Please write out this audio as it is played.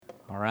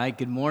All right,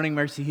 good morning,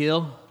 Mercy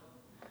Hill.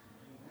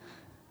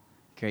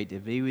 Great to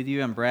be with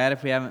you. I'm Brad,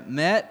 if we haven't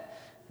met,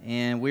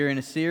 and we're in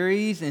a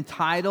series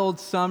entitled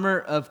Summer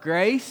of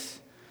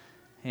Grace.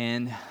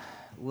 And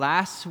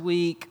last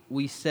week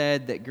we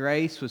said that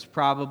grace was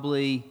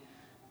probably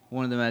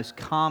one of the most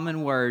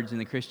common words in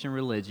the Christian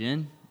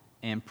religion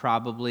and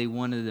probably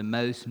one of the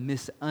most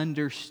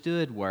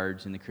misunderstood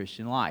words in the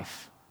Christian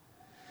life.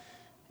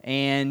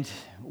 And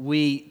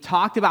we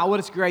talked about what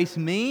does grace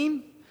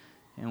mean?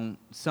 And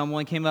some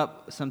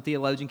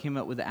theologian came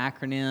up with the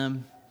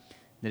acronym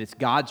that it's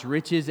God's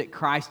riches at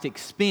Christ's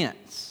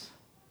expense.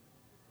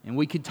 And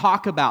we could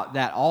talk about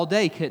that all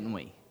day, couldn't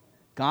we?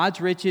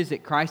 God's riches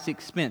at Christ's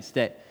expense,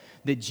 that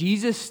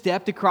Jesus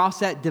stepped across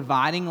that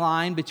dividing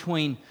line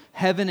between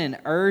heaven and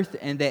earth,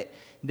 and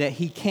that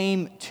He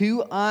came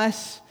to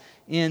us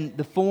in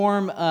the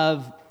form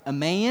of a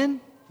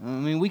man. I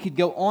mean, we could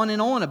go on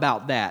and on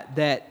about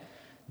that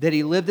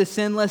He lived a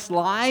sinless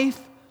life,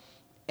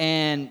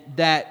 and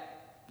that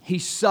He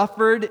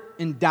suffered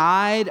and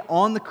died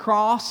on the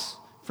cross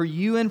for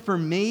you and for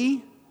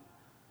me,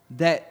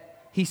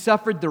 that He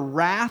suffered the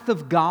wrath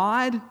of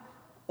God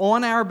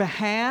on our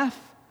behalf,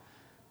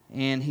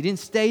 and He didn't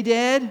stay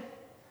dead.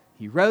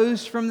 He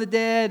rose from the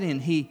dead,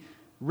 and He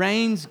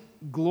reigns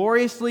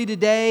gloriously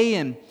today,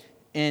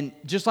 and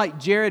just like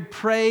Jared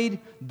prayed,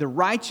 the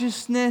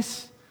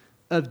righteousness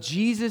of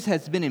Jesus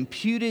has been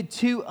imputed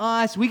to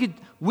us. We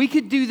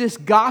could do this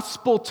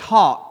gospel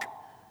talk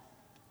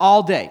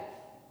all day.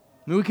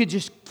 I mean, we could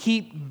just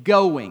keep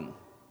going.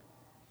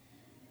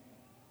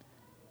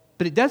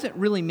 But it doesn't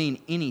really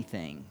mean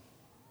anything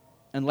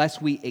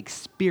unless we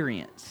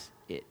experience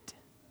it.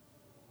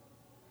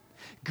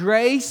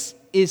 Grace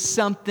is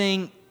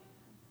something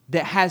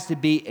that has to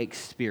be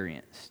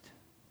experienced.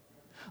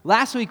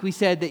 Last week we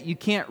said that you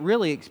can't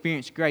really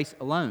experience grace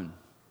alone,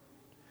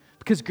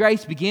 because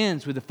grace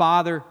begins with the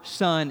Father,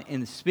 Son,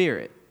 and the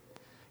Spirit.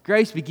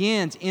 Grace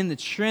begins in the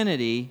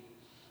Trinity.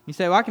 You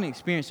say, well, I can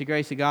experience the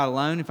grace of God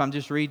alone if I'm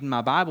just reading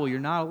my Bible. You're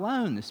not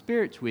alone. The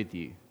Spirit's with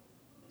you.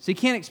 So you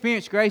can't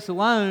experience grace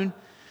alone,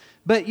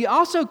 but you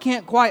also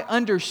can't quite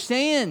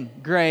understand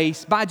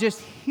grace by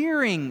just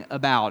hearing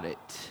about it.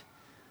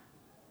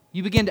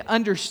 You begin to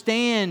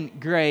understand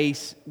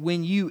grace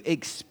when you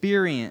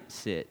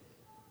experience it.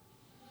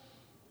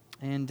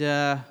 And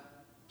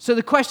so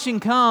the question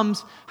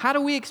comes, how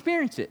do we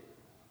experience it?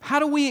 How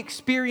do we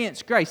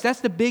experience grace?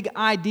 That's the big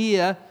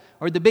idea,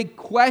 or the big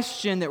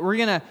question that we're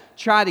going to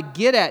try to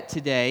get at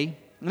today.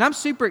 And I'm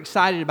super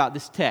excited about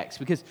this text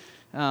because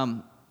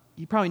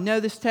you probably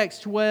know this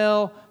text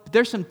well, but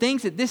there's some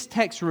things that this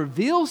text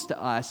reveals to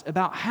us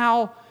about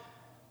how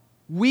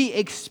we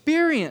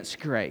experience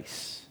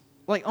grace,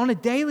 like on a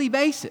daily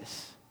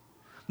basis.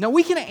 Now,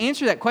 we can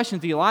answer that question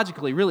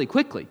theologically really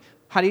quickly.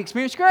 How do you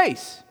experience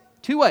grace?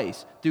 Two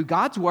ways: through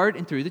God's Word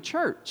and through the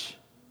church,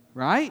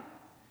 right?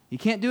 You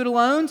can't do it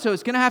alone, so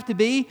it's going to have to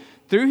be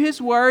through His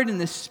Word and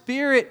the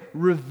Spirit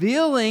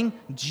revealing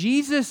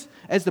Jesus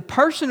as the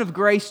person of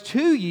grace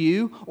to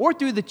you, or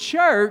through the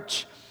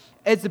church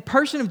as the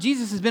person of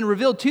Jesus has been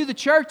revealed to the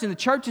church, and the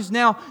church is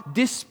now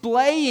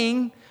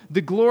displaying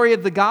the glory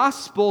of the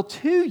gospel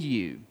to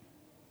you.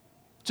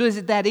 So is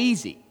it that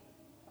easy?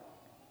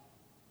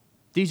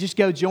 Do you just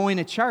go join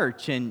a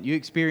church and you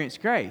experience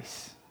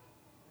grace?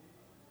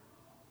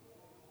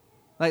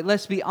 Like,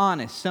 let's be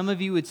honest. Some of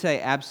you would say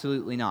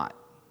absolutely not.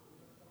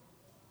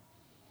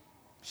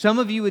 Some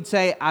of you would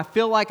say, I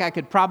feel like I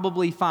could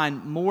probably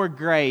find more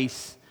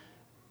grace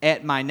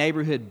at my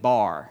neighborhood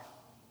bar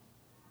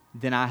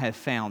than I have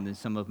found in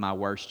some of my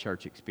worst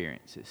church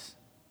experiences.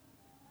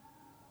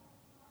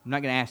 I'm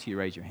not going to ask you to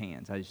raise your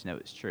hands. I just know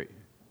it's true,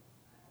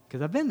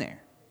 because I've been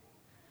there.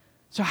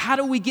 So how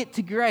do we get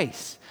to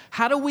grace?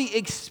 How do we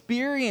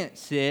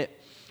experience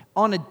it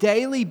on a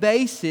daily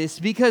basis?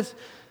 Because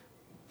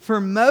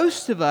for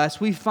most of us,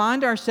 we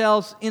find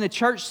ourselves in a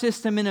church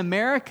system in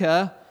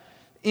America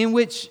in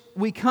which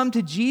we come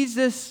to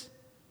Jesus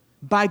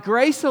by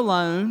grace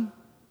alone,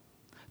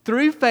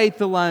 through faith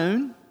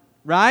alone,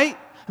 right?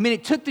 I mean,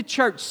 it took the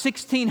church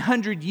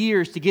 1,600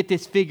 years to get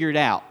this figured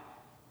out,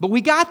 but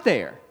we got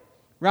there,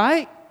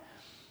 right?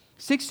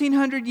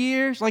 1,600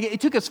 years, like it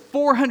took us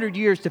 400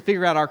 years to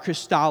figure out our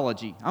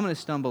Christology. I'm going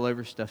to stumble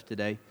over stuff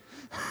today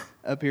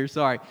up here,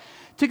 sorry.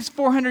 It took us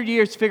 400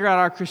 years to figure out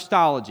our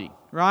Christology,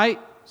 right?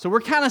 So we're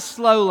kind of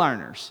slow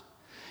learners.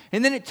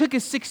 And then it took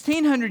us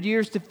 1,600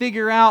 years to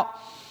figure out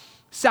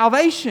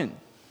salvation.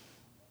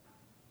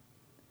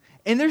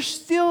 And there's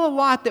still a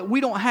lot that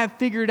we don't have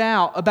figured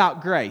out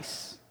about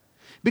grace.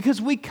 Because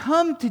we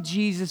come to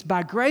Jesus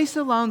by grace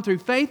alone, through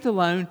faith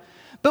alone,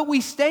 but we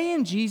stay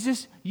in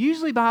Jesus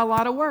usually by a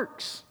lot of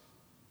works.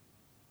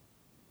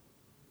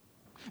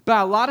 By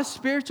a lot of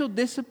spiritual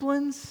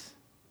disciplines,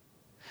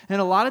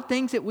 and a lot of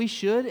things that we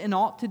should and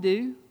ought to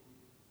do.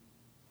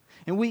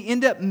 And we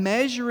end up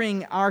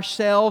measuring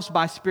ourselves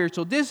by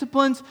spiritual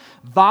disciplines,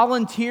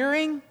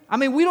 volunteering. I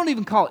mean, we don't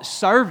even call it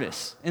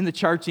service in the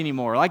church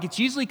anymore. Like, it's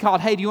usually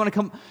called, hey, do you want to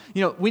come?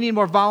 We need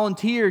more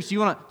volunteers. Do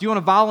you want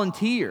to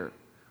volunteer?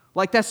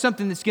 Like, that's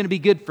something that's going to be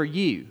good for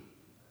you.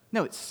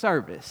 No, it's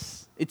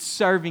service. It's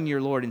serving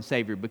your Lord and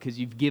Savior because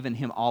you've given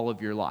Him all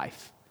of your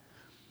life.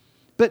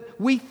 But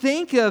we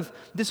think of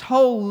this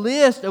whole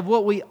list of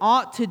what we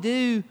ought to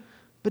do,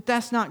 but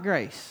that's not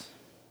grace.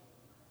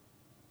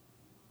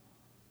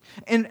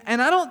 And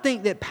I don't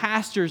think that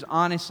pastors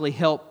honestly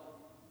help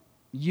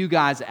you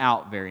guys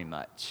out very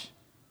much.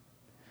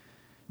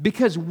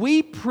 Because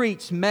we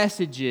preach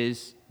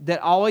messages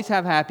that always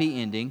have happy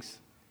endings.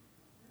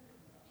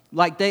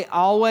 Like they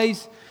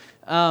always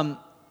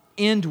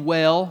end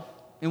well.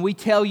 And we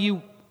tell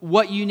you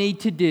what you need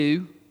to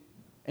do.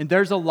 And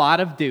there's a lot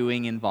of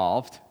doing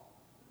involved.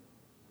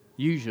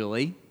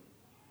 Usually.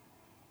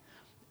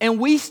 And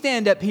we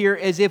stand up here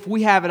as if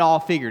we have it all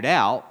figured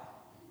out.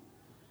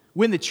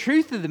 When the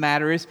truth of the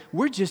matter is,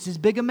 we're just as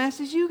big a mess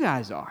as you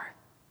guys are.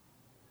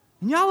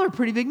 And y'all are a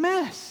pretty big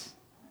mess.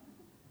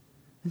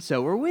 And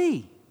so are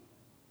we.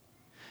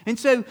 And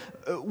so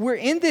we're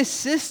in this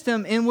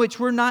system in which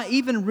we're not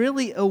even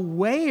really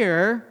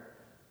aware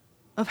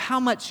of how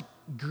much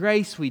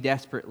grace we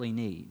desperately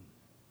need.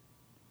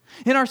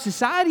 And our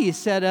society is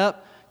set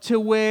up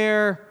to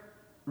where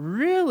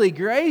really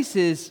grace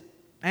is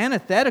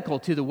antithetical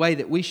to the way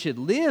that we should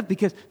live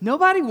because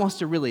nobody wants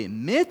to really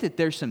admit that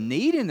there's some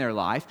need in their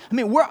life. I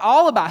mean, we're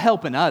all about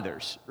helping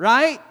others,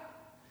 right?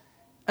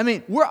 I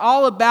mean, we're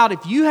all about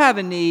if you have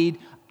a need,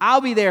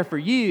 I'll be there for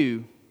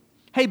you.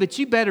 Hey, but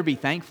you better be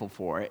thankful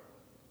for it.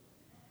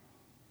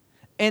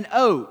 And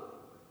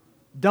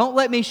don't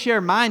let me share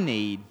my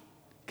need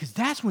because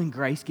that's when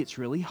grace gets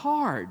really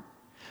hard.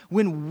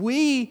 When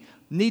we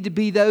need to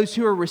be those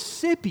who are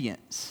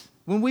recipients.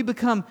 When we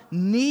become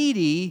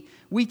needy,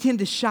 we tend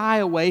to shy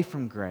away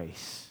from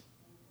grace.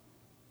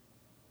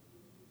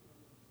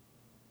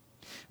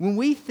 When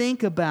we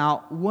think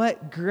about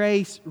what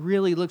grace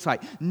really looks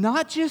like,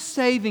 not just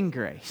saving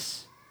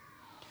grace,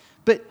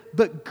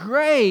 but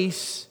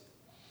grace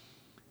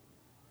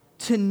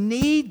to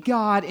need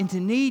God and to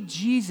need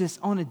Jesus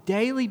on a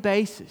daily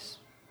basis.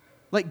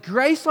 Like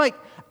grace like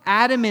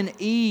Adam and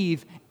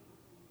Eve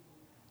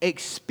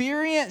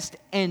experienced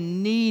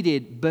and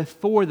needed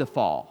before the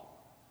fall.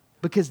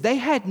 Because they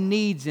had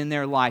needs in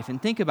their life.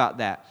 And think about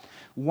that.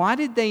 Why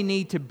did they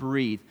need to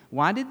breathe?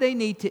 Why did they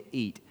need to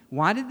eat?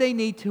 Why did they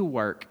need to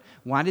work?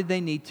 Why did they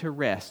need to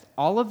rest?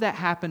 All of that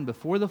happened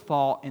before the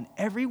fall, and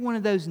every one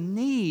of those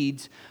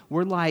needs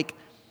were like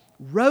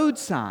road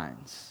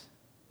signs,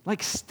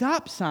 like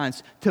stop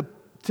signs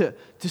to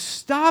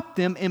stop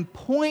them and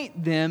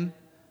point them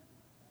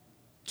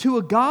to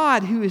a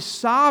God who is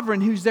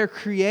sovereign, who's their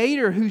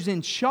creator, who's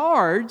in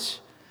charge,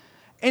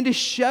 and to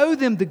show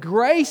them the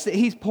grace that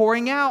He's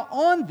pouring out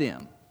on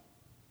them.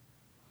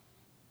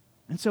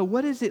 And so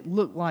what does it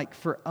look like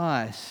for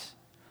us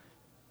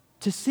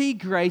to see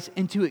grace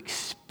and to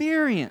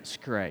experience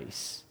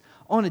grace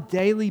on a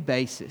daily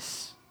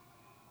basis?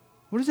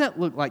 What does that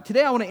look like?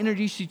 Today I want to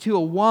introduce you to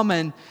a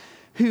woman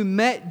who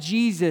met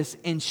Jesus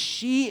and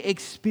she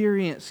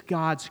experienced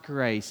God's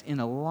grace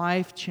in a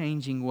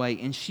life-changing way.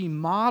 And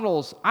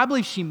I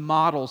believe she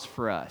models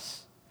for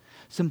us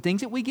some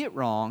things that we get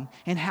wrong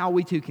and how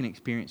we too can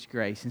experience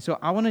grace. And so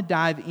I want to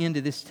dive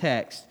into this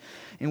text.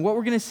 And what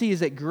we're going to see is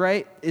that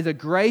grace is a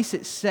grace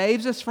that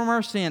saves us from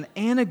our sin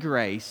and a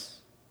grace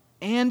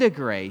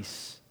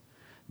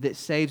that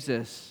saves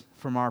us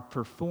from our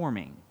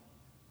performing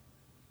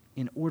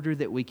in order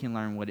that we can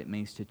learn what it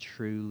means to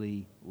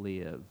truly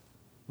live.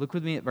 Look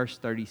with me at verse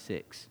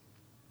 36.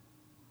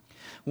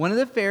 One of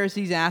the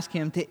Pharisees asked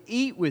him to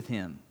eat with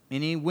him.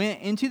 And he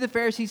went into the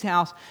Pharisee's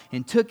house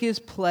and took his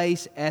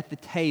place at the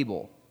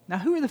table. Now,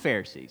 who are the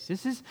Pharisees?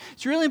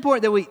 It's really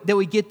important that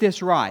we get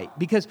this right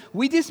because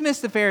we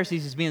dismiss the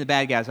Pharisees as being the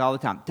bad guys all the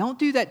time. Don't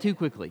do that too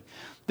quickly.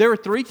 There were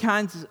three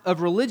kinds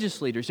of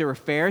religious leaders. There were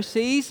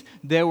Pharisees,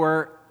 there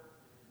were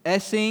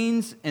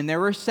Essenes, and there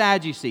were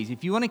Sadducees.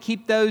 If you want to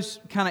keep those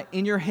kind of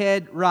in your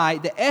head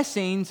right, the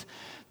Essenes,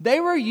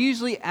 they were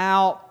usually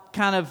out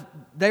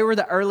they were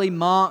the early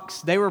monks.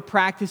 They were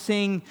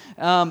practicing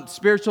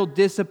spiritual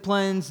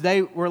disciplines.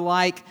 They were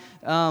like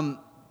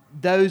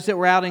those that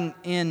were out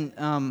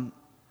in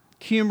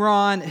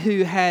Qumran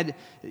who had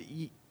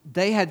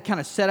kind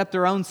of set up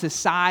their own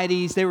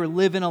societies. They were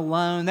living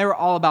alone. They were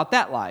all about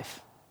that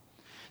life.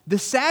 The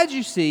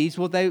Sadducees,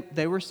 well,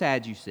 they were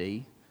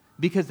Sadducee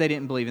because they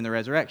didn't believe in the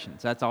resurrection.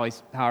 So that's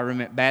always how I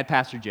remember, bad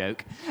pastor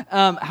joke,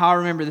 how I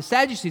remember the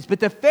Sadducees. But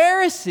the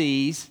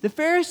Pharisees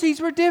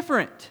were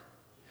different.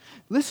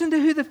 Listen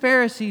to who the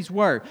Pharisees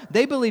were.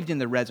 They believed in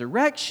the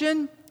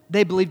resurrection.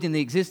 They believed in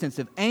the existence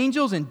of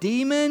angels and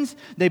demons.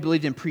 They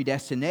believed in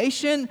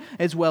predestination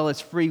as well as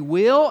free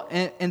will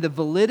and the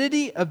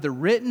validity of the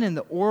written and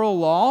the oral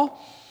law.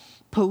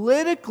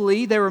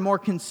 Politically, they were more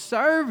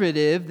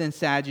conservative than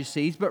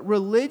Sadducees, but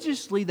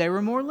religiously, they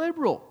were more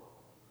liberal.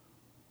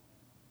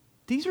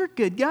 These were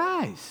good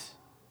guys.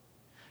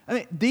 I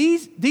mean,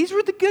 these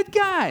were the good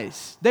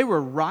guys. They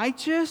were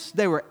righteous.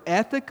 They were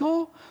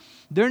ethical.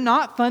 They're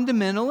not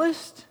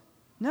fundamentalist.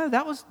 No,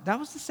 that was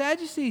the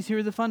Sadducees who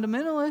were the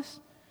fundamentalists.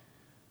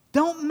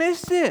 Don't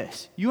miss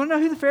this. You want to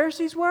know who the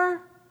Pharisees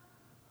were?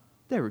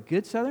 They were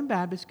good Southern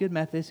Baptists, good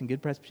Methodists, and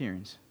good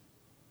Presbyterians.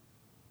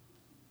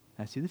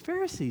 That's who the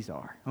Pharisees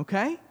are,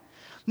 okay?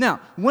 Now,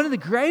 one of the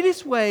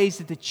greatest ways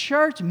that the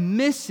church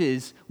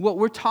misses what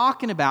we're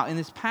talking about in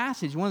this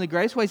passage, one of the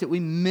greatest ways that we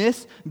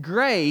miss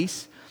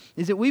grace,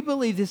 is that we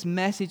believe this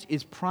message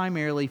is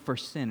primarily for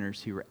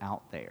sinners who are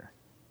out there.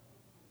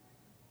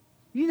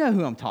 You know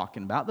who I'm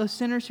talking about, those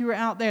sinners who are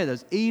out there,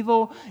 those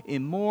evil,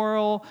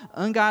 immoral,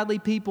 ungodly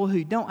people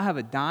who don't have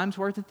a dime's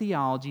worth of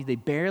theology. They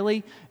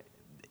barely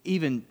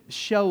even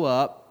show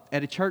up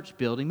at a church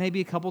building,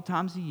 maybe a couple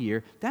times a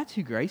year. That's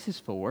who grace is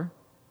for.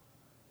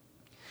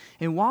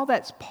 And while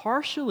that's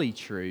partially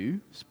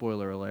true,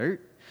 spoiler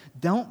alert,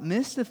 don't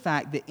miss the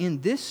fact that in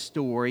this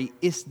story,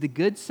 it's the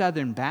good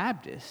Southern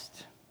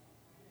Baptist,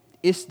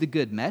 it's the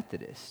good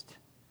Methodist,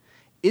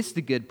 it's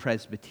the good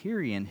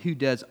Presbyterian who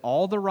does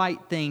all the right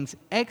things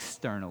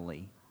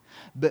externally,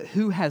 but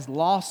who has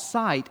lost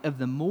sight of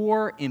the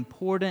more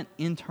important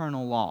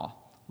internal law.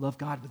 Love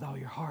God with all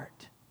your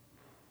heart.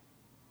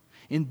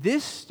 In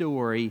this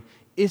story,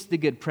 it's the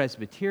good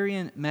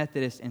Presbyterian,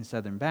 Methodist, and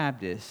Southern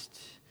Baptist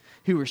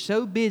who are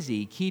so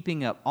busy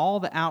keeping up all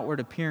the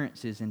outward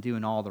appearances and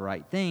doing all the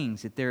right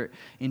things that they're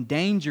in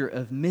danger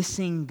of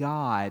missing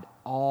God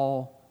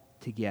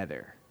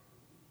altogether,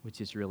 which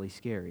is really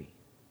scary.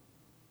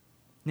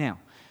 Now,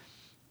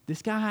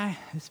 this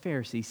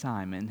Pharisee,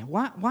 Simon,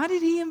 why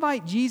did he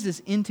invite Jesus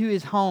into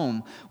his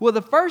home? Well,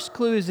 the first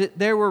clue is that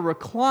they were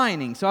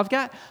reclining. So I've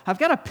got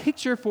a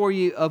picture for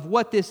you of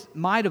what this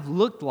might have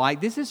looked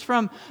like. This is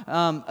from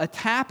a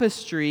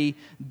tapestry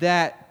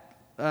that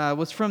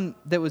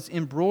was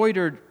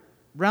embroidered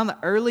around the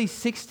early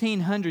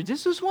 1600s.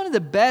 This was one of the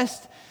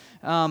best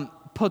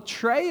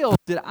portrayals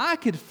that I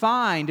could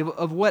find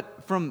of what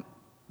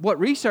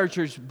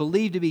researchers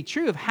believe to be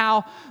true of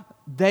how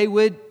they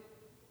would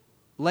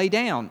lay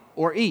down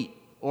or eat,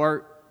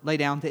 or lay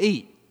down to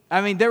eat. I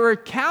mean, there were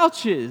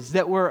couches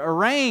that were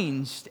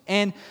arranged,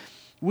 and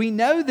we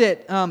know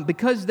that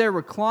because they're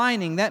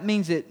reclining, that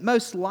means that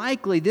most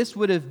likely this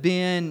would have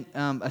been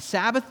a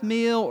Sabbath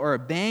meal or a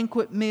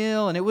banquet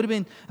meal, and it would have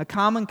been a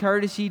common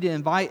courtesy to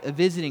invite a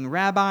visiting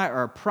rabbi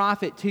or a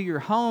prophet to your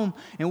home.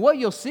 And what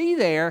you'll see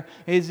there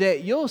is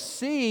that you'll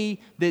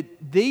see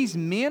that these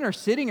men are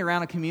sitting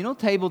around a communal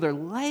table. They're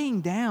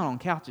laying down on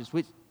couches,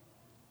 which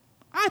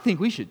I think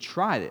we should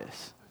try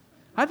this.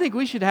 I think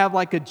we should have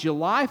like a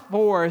July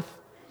 4th.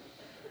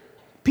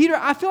 Peter,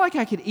 I feel like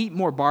I could eat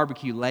more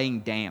barbecue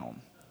laying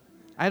down.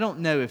 I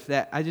don't know if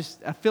that, I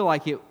feel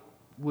like it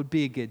would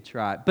be a good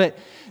try. But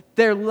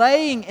they're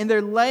laying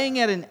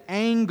at an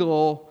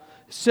angle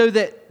so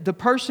that the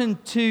person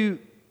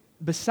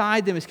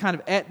beside them is kind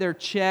of at their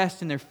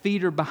chest and their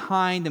feet are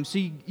behind them. So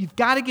you've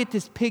got to get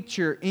this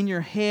picture in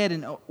your head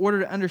in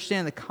order to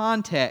understand the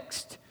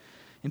context.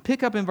 And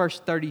pick up in verse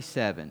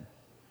 37.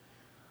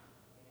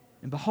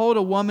 And behold,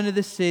 a woman of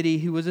the city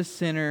who was a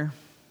sinner,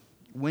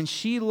 when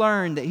she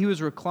learned that he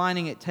was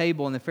reclining at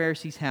table in the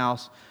Pharisee's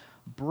house,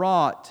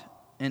 brought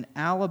an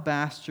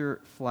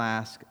alabaster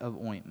flask of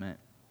ointment.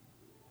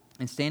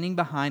 And standing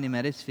behind him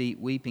at his feet,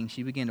 weeping,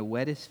 she began to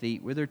wet his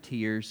feet with her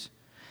tears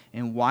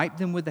and wiped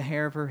them with the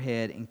hair of her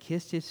head and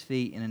kissed his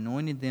feet and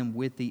anointed them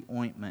with the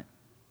ointment.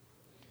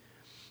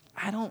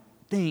 I don't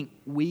think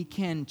we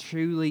can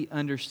truly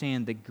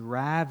understand the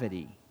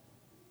gravity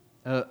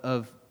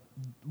of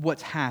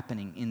what's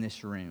happening in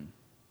this room.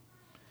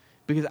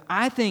 Because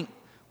I think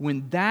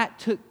when that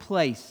took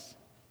place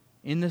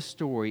in the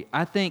story,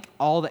 I think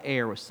all the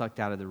air was sucked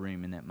out of the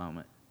room in that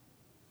moment.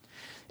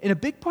 And a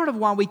big part of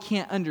why we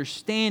can't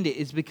understand it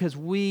is because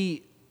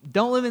we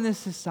don't live in this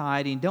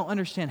society and don't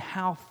understand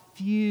how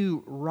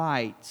few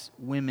rights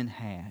women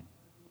had.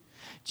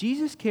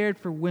 Jesus cared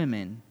for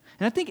women.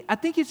 And I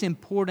think it's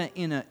important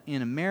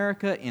in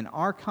America, in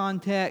our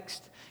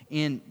context,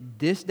 in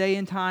this day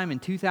and time, in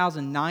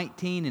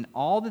 2019, and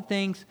all the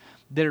things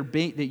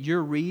that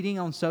you're reading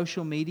on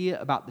social media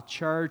about the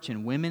church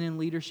and women in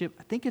leadership.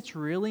 I think it's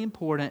really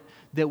important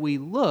that we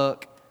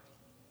look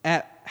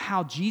at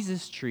how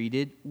Jesus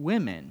treated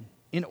women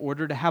in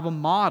order to have a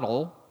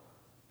model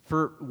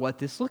for what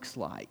this looks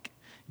like.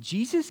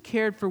 Jesus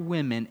cared for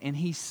women, and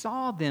he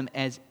saw them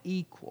as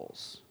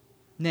equals.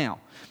 Now,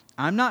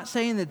 I'm not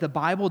saying that the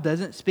Bible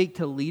doesn't speak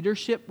to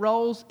leadership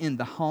roles in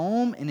the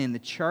home and in the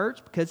church,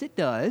 because it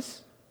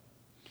does.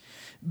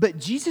 But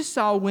Jesus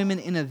saw women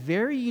in a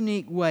very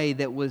unique way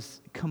that was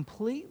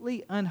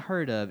completely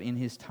unheard of in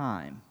his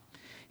time.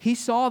 He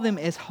saw them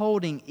as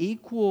holding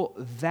equal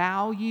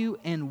value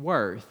and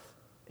worth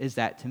as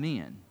that to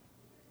men.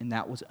 And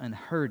that was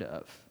unheard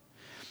of.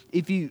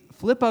 If you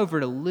flip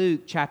over to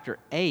Luke chapter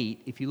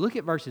 8, if you look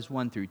at verses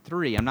 1 through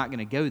 3, I'm not going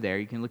to go there,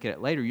 you can look at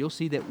it later, you'll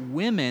see that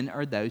women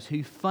are those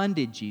who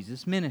funded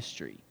Jesus'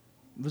 ministry.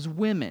 It was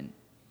women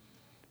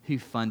who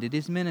funded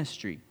his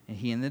ministry, and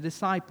he and the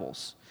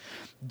disciples.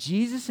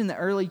 Jesus in the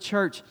early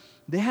church,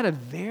 they had a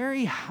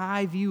very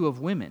high view of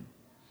women,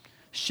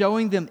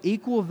 showing them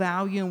equal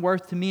value and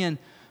worth to men,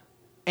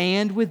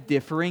 and with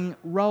differing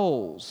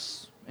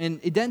roles. And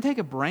it doesn't take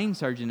a brain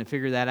surgeon to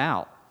figure that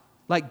out.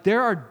 Like,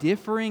 there are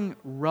differing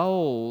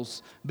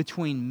roles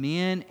between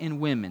men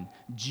and women.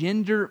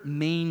 Gender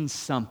means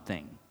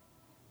something.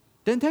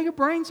 Doesn't take a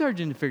brain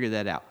surgeon to figure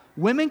that out.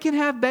 Women can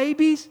have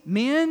babies.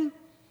 Men,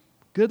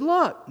 good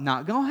luck.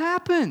 Not going to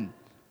happen.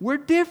 We're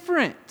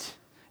different.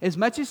 As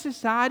much as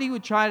society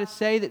would try to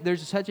say that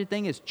there's such a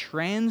thing as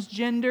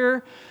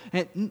transgender,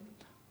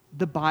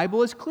 the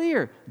Bible is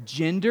clear.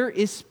 Gender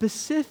is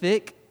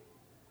specific,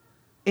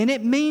 and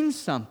it means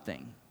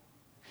something.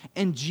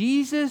 And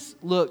Jesus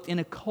looked in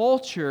a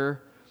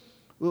culture.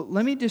 Well,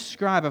 let me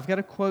describe. I've got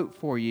a quote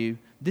for you.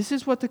 This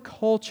is what the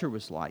culture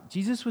was like.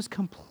 Jesus was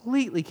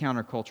completely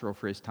countercultural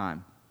for his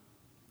time.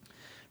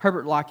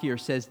 Herbert Lockyer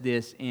says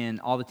this in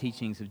all the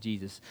teachings of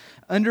Jesus.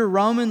 Under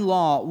Roman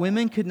law,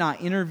 women could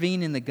not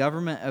intervene in the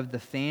government of the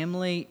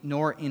family,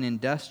 nor in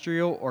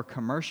industrial or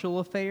commercial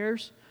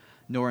affairs,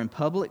 nor in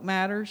public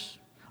matters.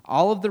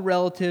 All of the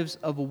relatives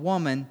of a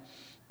woman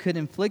could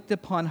inflict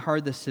upon her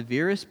the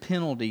severest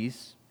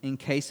penalties in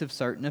case of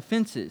certain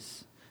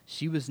offenses.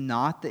 She was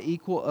not the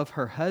equal of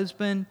her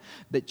husband,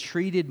 but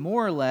treated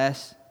more or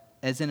less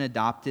as an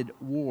adopted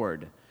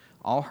ward.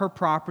 All her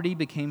property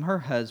became her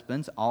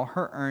husband's. All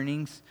her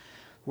earnings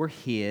were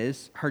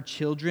his. Her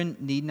children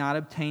need not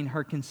obtain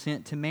her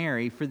consent to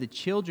marry, for the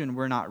children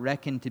were not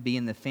reckoned to be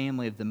in the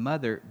family of the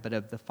mother, but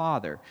of the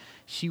father.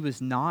 She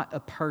was not a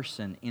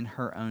person in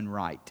her own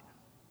right.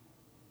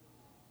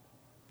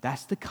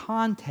 That's the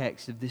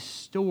context of this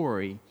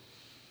story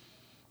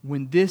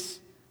when this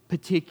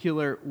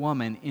particular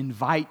woman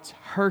invites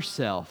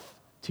herself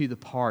to the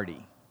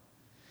party.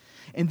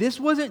 And this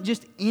wasn't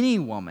just any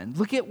woman.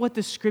 Look at what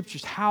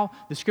how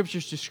the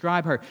Scriptures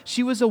describe her.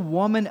 She was a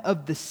woman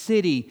of the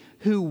city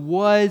who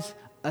was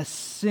a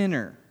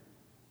sinner.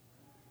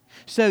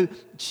 So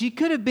she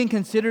could have been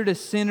considered a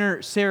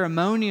sinner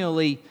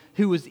ceremonially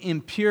who was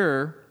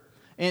impure.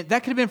 And that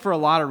could have been for a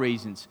lot of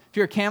reasons. If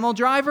you're a camel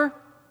driver,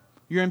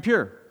 you're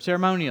impure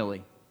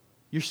ceremonially.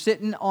 You're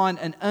sitting on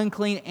an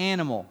unclean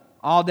animal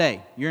all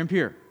day. You're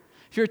impure.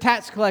 If you're a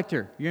tax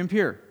collector, you're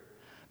impure.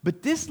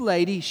 But this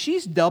lady,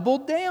 she's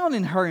doubled down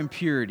in her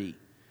impurity,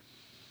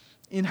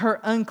 in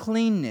her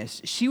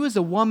uncleanness. She was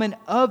a woman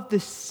of the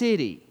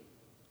city,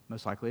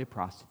 most likely a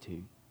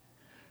prostitute,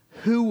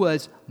 who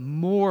was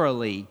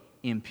morally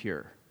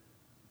impure.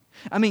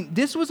 I mean,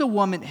 this was a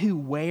woman who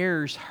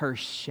wears her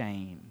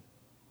shame.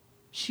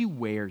 She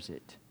wears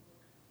it.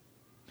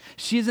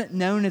 She isn't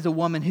known as a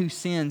woman who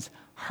sins.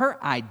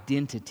 Her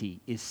identity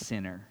is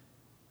sinner.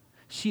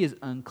 She is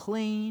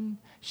unclean.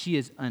 She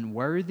is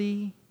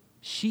unworthy.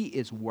 She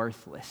is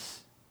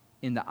worthless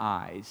in the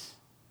eyes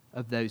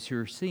of those who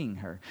are seeing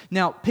her.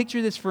 Now,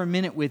 picture this for a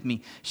minute with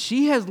me.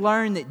 She has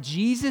learned that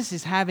Jesus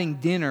is having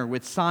dinner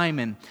with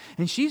Simon,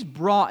 and she's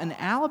brought an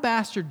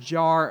alabaster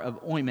jar of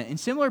ointment. In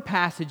similar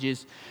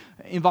passages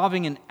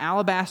involving an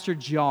alabaster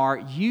jar,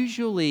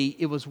 usually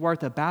it was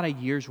worth about a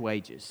year's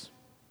wages.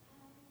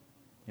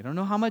 I don't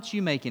know how much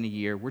you make in a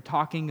year. We're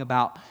talking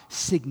about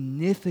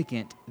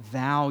significant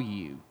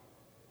value.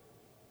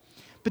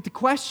 But the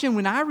question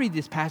when I read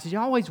this passage,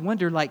 I always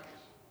wonder,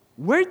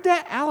 where'd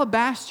that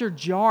alabaster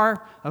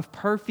jar of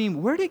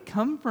perfume, where'd it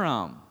come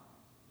from?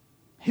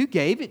 Who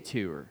gave it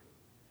to her?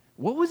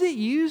 What was it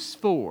used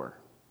for?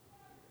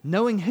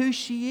 Knowing who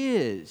she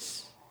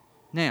is.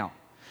 Now,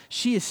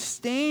 she is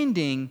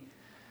standing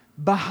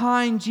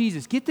behind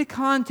Jesus. Get the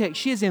context.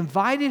 She has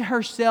invited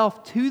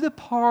herself to the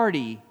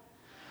party,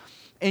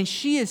 and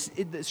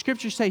the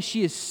scriptures say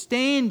she is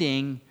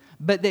standing,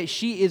 but that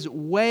she is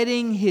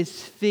wetting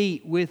his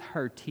feet with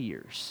her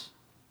tears.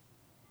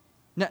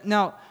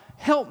 Now,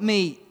 help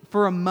me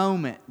for a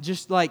moment,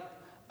 just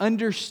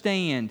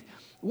understand,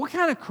 what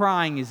kind of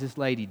crying is this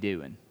lady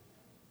doing?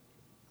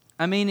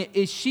 I mean,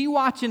 is she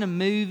watching a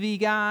movie,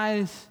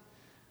 guys,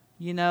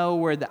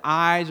 where the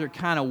eyes are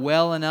kind of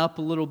welling up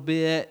a little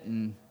bit,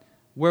 and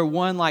where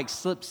one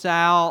slips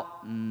out,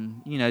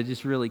 and,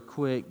 just really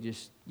quick,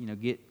 is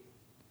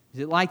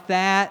it like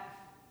that?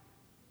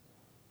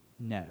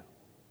 No.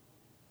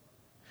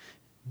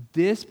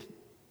 This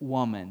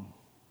woman,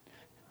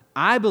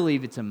 I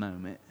believe it's a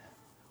moment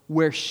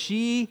where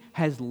she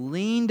has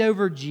leaned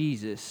over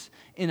Jesus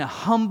in a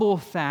humble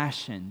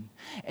fashion.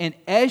 And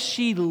as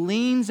she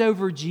leans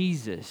over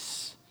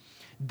Jesus,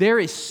 there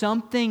is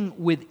something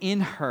within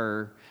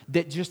her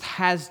that just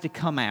has to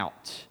come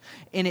out.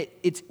 And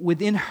it's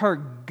within her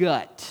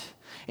gut.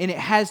 And it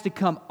has to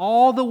come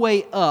all the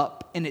way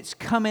up. And it's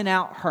coming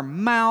out her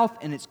mouth.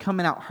 And it's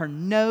coming out her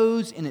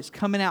nose. And it's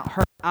coming out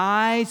her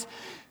eyes.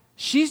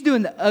 She's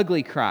doing the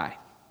ugly cry.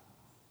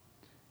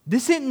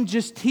 This isn't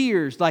just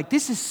tears.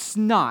 This is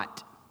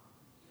snot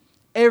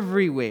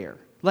everywhere.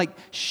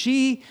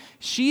 She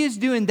is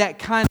doing that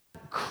kind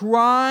of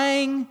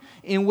crying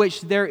in which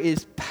there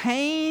is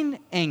pain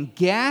and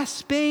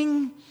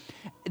gasping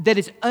that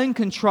is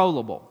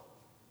uncontrollable.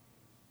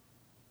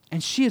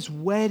 And she is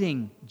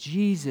wetting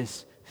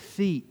Jesus'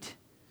 feet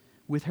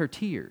with her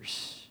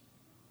tears.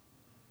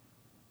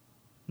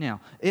 Now,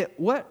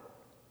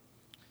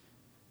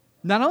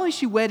 not only is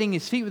she wetting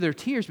his feet with her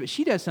tears, but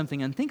she does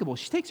something unthinkable.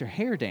 She takes her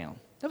hair down.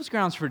 That was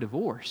grounds for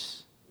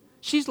divorce.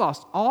 She's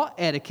lost all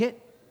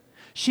etiquette.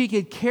 She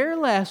could care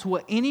less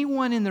what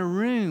anyone in the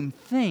room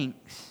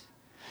thinks.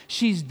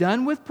 She's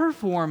done with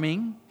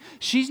performing.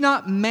 She's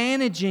not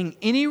managing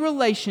any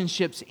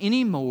relationships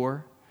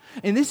anymore.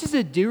 And this is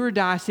a do or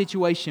die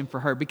situation for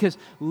her, because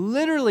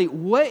literally,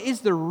 what is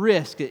the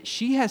risk that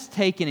she has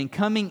taken in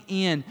coming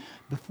in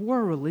before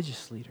a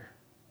religious leader,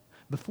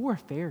 before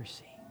a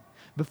Pharisee,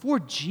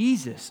 before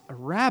Jesus, a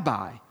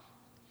rabbi?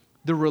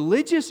 The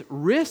religious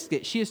risk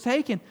that she has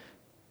taken,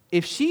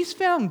 if she's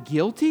found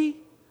guilty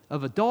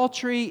of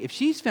adultery, if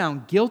she's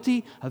found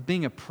guilty of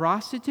being a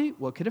prostitute,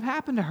 what could have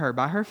happened to her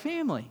by her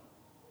family?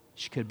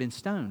 She could have been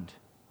stoned.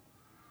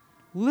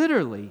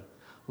 Literally,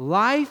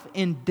 life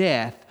and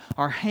death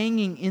are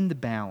hanging in the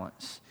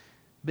balance,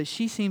 but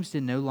she seems to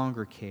no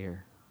longer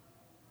care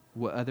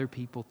what other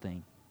people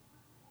think.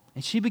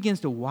 And she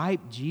begins to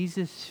wipe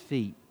Jesus'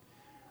 feet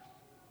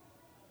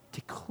to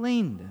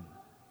clean them.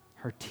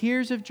 Her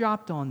tears have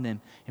dropped on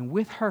them, and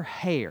with her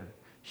hair,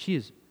 she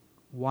is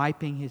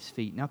wiping his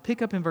feet. Now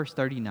pick up in verse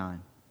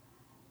 39.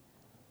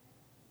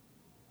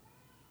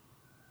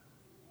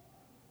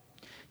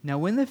 Now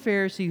when the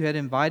Pharisee who had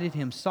invited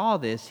him saw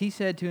this, he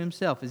said to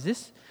himself,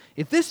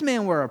 if this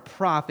man were a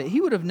prophet, he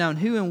would have known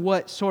who and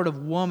what sort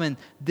of woman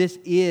this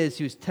is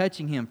who is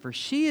touching him, for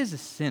she is a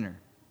sinner.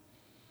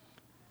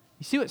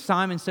 You see what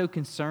Simon's so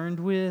concerned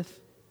with?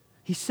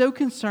 He's so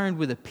concerned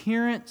with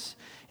appearance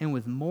and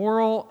with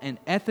moral and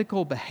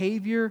ethical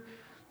behavior,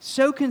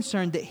 so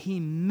concerned that he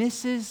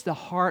misses the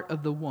heart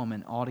of the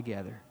woman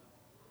altogether.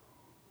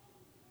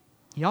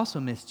 He also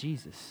missed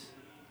Jesus.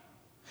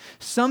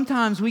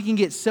 Sometimes we can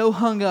get so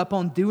hung up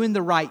on doing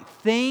the right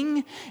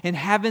thing and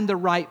having the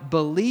right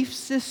belief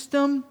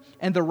system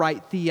and the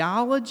right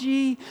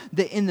theology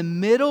that in the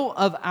middle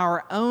of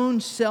our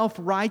own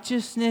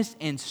self-righteousness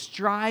and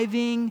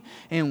striving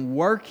and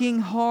working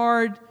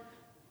hard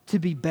to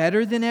be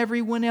better than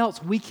everyone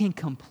else, we can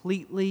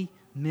completely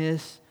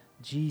miss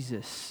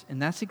Jesus.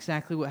 And that's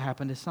exactly what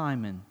happened to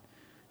Simon.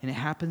 And it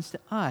happens to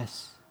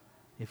us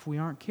if we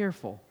aren't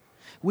careful.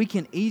 We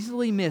can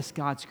easily miss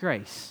God's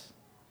grace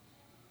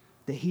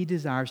that He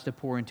desires to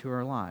pour into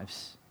our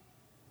lives.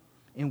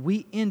 And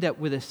we end up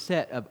with a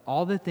set of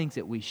all the things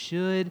that we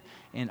should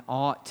and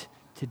ought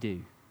to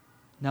do.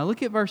 Now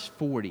look at verse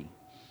 40.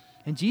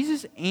 And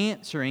Jesus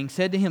answering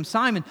said to him,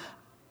 Simon,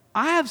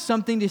 I have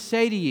something to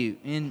say to you.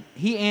 And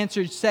he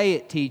answered, say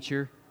it,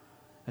 teacher.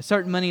 A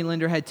certain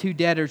moneylender had two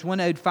debtors. One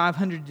owed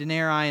 500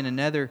 denarii and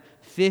another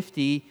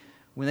 50.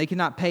 When they could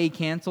not pay, he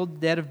canceled the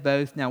debt of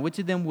both. Now, which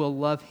of them will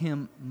love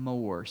him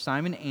more?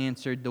 Simon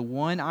answered, the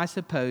one, I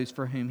suppose,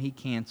 for whom he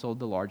canceled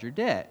the larger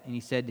debt. And he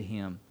said to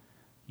him,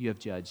 you have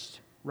judged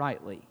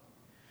rightly.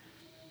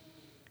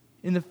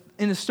 In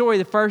the story,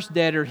 the first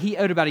debtor, he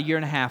owed about 1.5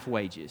 years'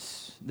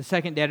 wages. The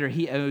second debtor,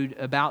 he owed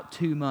about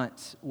 2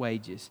 months'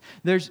 wages.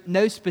 There's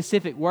no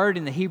specific word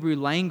in the Hebrew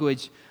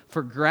language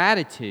for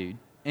gratitude,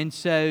 and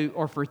so,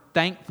 or for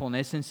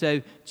thankfulness. And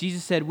so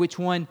Jesus said, which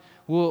one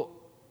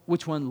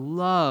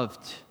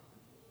loved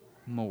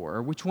more?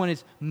 Or which one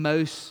is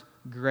most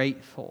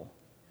grateful?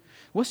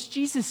 What's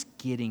Jesus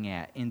getting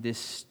at in this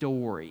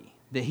story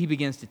that he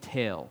begins to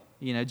tell?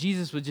 You know,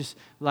 Jesus was just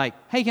like,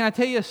 hey, can I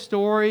tell you a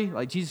story?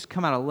 Like Jesus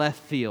come out of left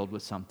field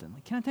with something.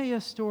 Like, can I tell you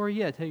a story?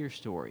 Yeah, tell your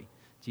story.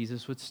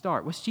 Jesus would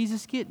start. What's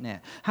Jesus getting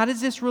at? How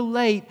does this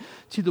relate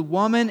to the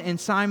woman and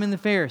Simon the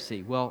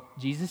Pharisee? Well,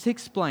 Jesus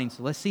explains.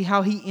 So let's see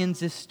how he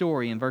ends this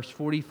story in verse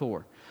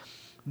 44.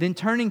 Then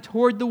turning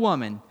toward the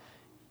woman,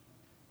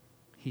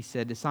 he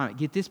said to Simon,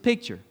 get this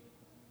picture.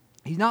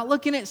 He's not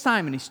looking at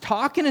Simon. He's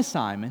talking to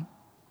Simon,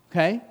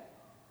 okay?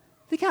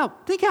 Think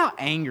how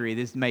angry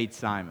this made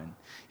Simon.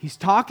 He's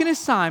talking to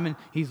Simon.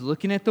 He's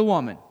looking at the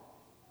woman.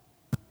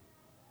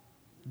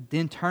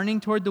 Then turning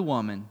toward the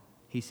woman,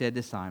 he said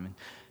to Simon,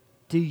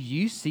 do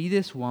you see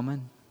this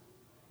woman?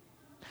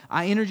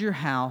 I entered your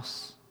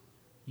house.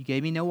 You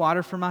gave me no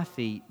water for my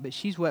feet, but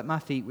she's wet my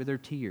feet with her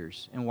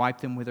tears and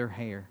wiped them with her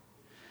hair.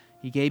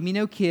 You gave me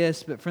no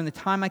kiss, but from the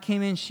time I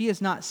came in, she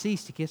has not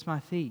ceased to kiss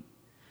my feet.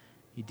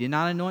 You did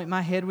not anoint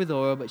my head with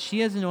oil, but she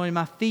has anointed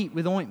my feet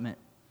with ointment.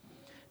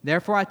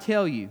 Therefore I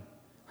tell you,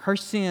 her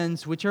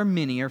sins, which are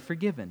many, are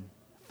forgiven,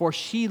 for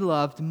she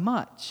loved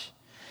much.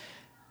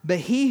 But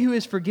he who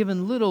is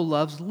forgiven little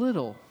loves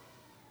little.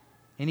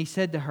 And he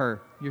said to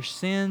her, your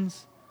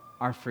sins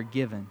are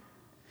forgiven.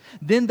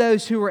 Then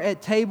those who were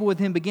at table with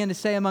him began to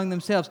say among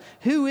themselves,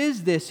 who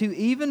is this who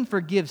even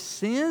forgives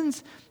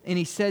sins? And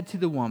he said to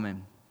the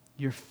woman,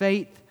 your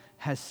faith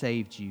has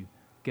saved you.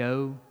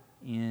 Go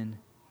in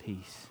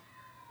peace.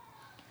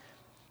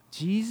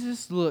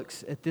 Jesus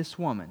looks at this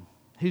woman,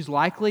 who's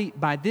likely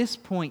by this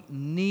point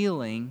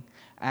kneeling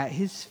at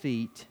his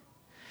feet.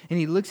 And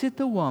he looks at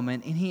the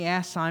woman and he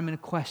asks Simon a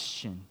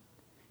question.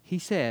 He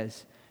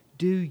says,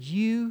 do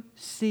you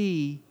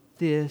see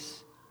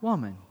this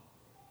woman?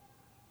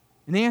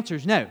 And the answer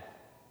is no.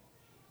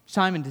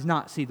 Simon does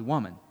not see the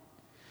woman.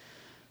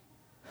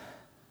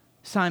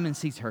 Simon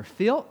sees her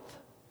filth,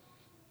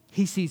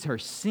 he sees her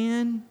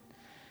sin,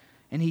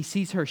 and he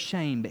sees her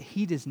shame, but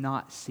he does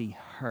not see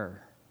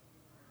her.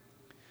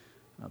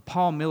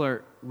 Paul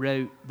Miller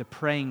wrote The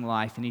Praying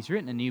Life, and he's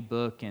written a new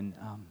book, and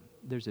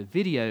there's a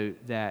video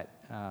that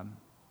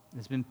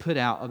that's been put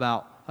out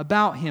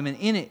about him. And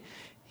in it,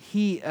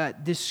 he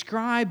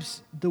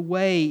describes the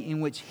way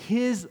in which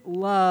his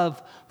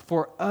love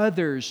for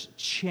others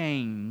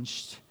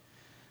changed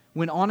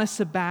when on a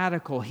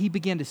sabbatical he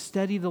began to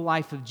study the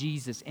life of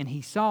Jesus, and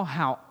he saw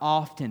how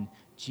often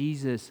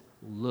Jesus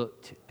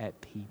looked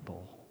at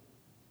people,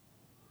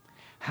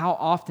 how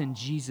often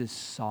Jesus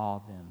saw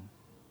them.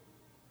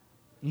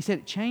 And he said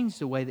it changed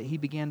the way that he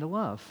began to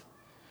love,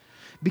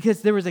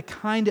 because there was a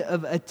kind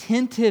of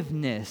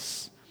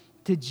attentiveness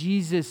to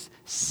Jesus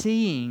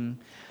seeing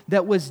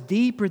that was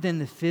deeper than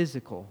the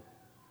physical.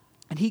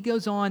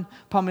 And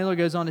Paul Miller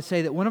goes on to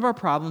say that one of our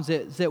problems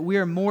is that we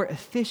are more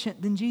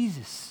efficient than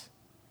Jesus.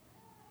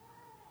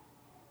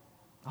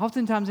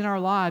 Oftentimes in our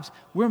lives,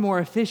 we're more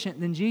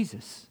efficient than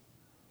Jesus.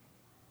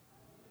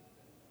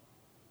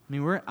 I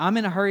mean, I'm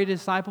in a hurry to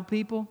disciple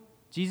people.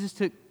 Jesus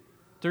took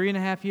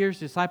 3.5 years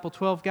to disciple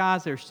 12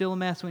 guys that were still a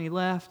mess when he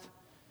left.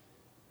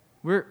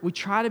 We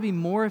try to be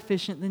more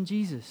efficient than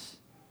Jesus.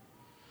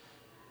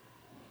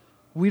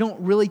 We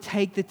don't really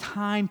take the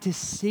time to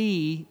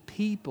see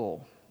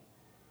people,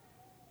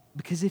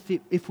 because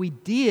if we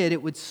did,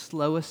 it would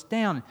slow us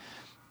down.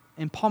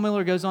 And Paul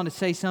Miller goes on to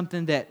say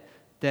something that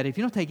if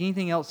you don't take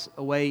anything else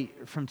away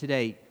from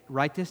today,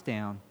 write this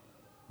down.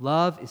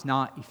 Love is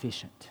not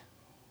efficient.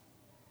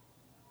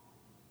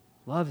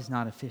 Love is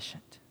not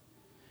efficient.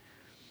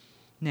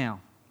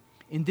 Now,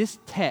 in this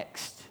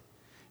text,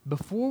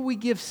 before we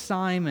give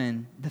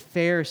Simon the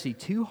Pharisee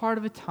too hard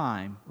of a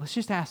time, let's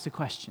just ask the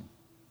question.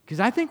 Because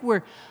I think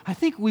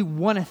we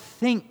want to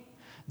think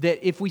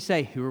that if we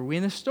say, who are we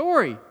in the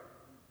story?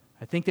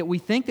 I think that we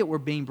think that we're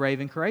being brave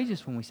and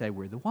courageous when we say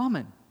we're the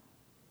woman.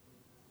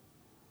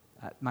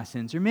 My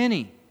sins are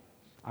many.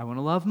 I want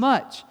to love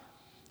much.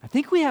 I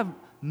think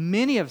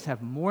many of us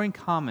have more in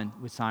common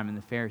with Simon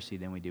the Pharisee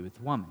than we do with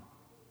the woman.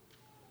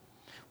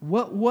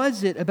 What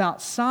was it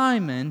about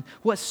Simon?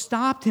 What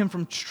stopped him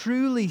from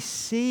truly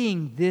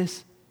seeing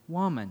this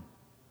woman?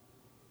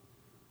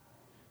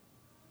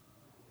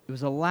 It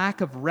was a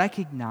lack of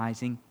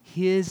recognizing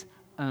his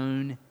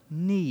own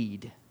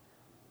need.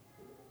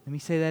 Let me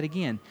say that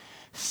again.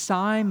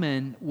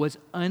 Simon was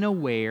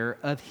unaware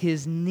of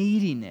his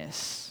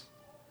neediness.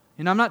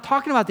 And I'm not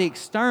talking about the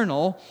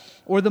external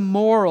or the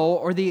moral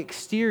or the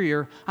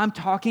exterior. I'm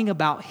talking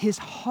about his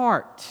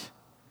heart.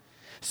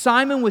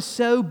 Simon was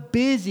so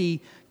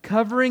busy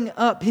covering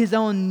up his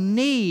own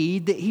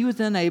need that he was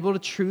unable to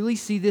truly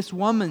see this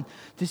woman,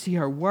 to see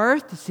her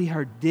worth, to see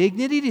her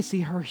dignity, to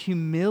see her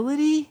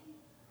humility.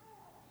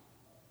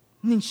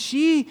 I mean,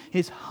 she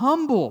is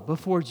humble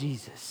before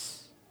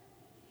Jesus.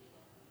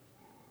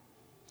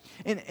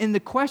 And the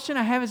question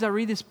I have as I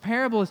read this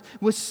parable is,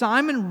 was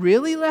Simon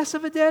really less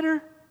of a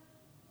debtor?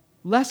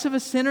 Less of a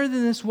sinner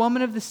than this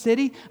woman of the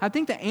city? I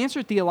think the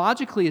answer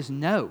theologically is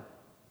no.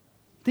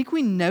 I think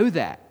we know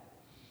that.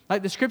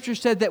 Like the scripture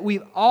said that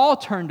we've all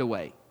turned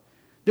away,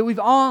 that we've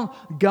all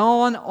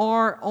gone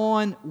our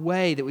own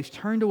way, that we've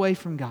turned away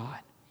from God.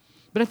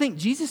 But I think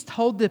Jesus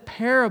told the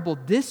parable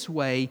this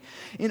way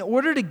in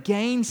order to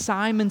gain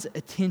Simon's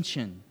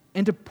attention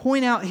and to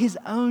point out his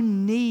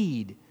own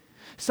need,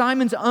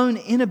 Simon's own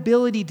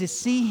inability to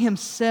see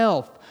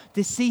himself,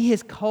 to see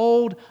his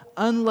cold,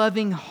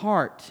 unloving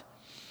heart.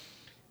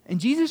 And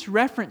Jesus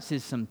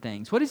references some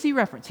things. What does he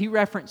reference? He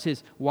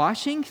references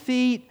washing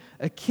feet,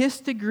 a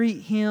kiss to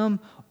greet him,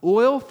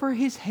 oil for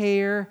his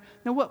hair.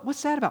 Now,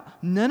 what's that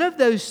about? None of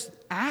those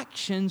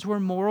actions were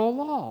moral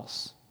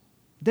laws.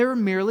 They were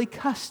merely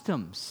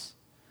customs.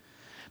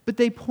 But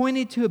they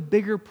pointed to a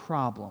bigger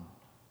problem.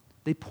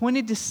 They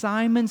pointed to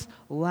Simon's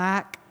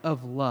lack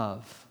of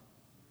love.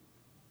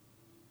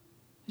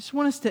 I just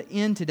want us to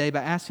end today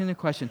by asking the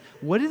question,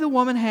 what did the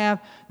woman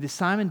have that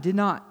Simon did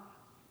not?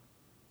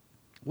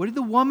 What did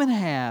the woman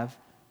have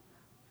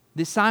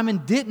that Simon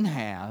didn't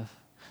have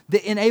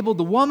that enabled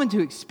the woman to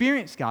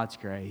experience God's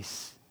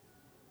grace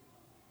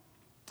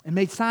and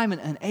made Simon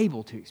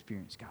unable to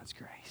experience God's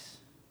grace?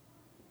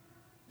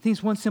 I think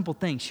it's one simple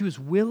thing. She was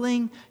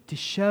willing to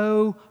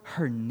show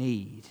her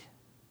need.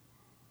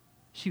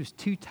 She was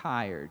too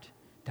tired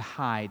to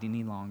hide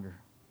any longer.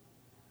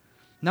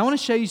 Now I want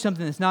to show you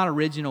something that's not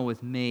original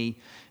with me.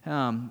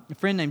 A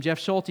friend named Jeff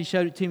Schulte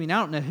showed it to me, and I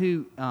don't know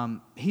who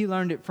he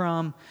learned it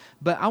from,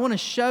 but I want to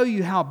show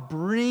you how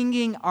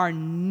bringing our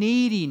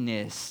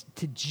neediness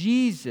to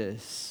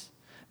Jesus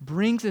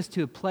brings us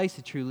to a place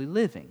of truly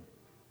living.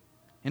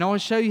 And I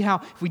want to show you how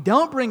if we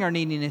don't bring our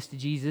neediness to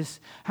Jesus,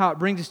 how it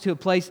brings us to a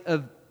place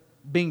of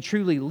being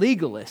truly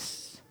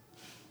legalists.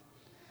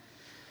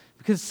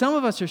 Because some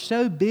of us are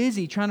so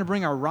busy trying to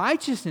bring our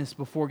righteousness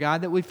before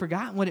God that we've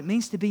forgotten what it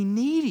means to be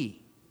needy.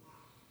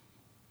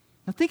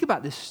 Now think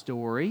about this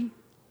story.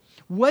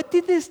 What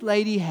did this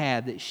lady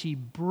have that she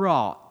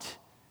brought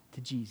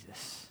to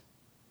Jesus?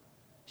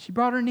 She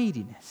brought her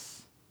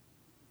neediness.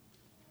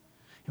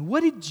 And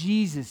what did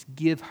Jesus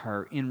give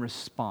her in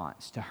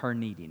response to her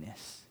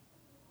neediness?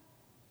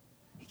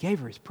 He gave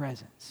her His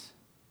presence.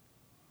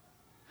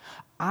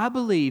 I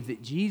believe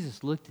that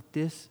Jesus looked at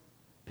this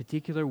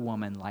particular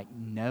woman like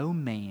no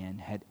man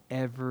had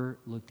ever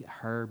looked at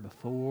her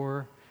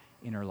before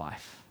in her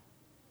life.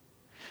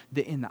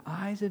 That in the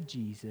eyes of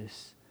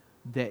Jesus,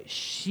 that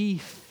she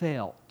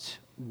felt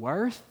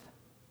worth,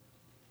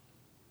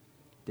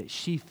 that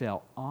she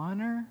felt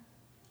honor,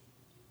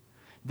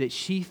 that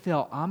she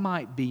felt I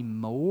might be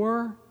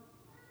more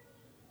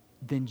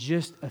than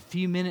just a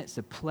few minutes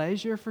of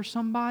pleasure for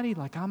somebody,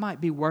 like I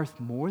might be worth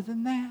more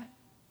than that.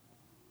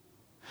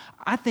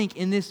 I think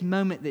in this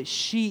moment that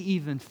she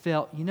even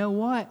felt, you know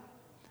what?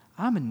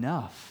 I'm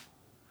enough.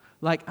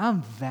 Like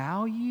I'm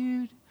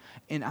valued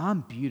and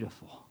I'm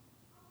beautiful.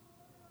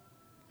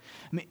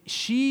 I mean,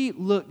 she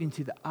looked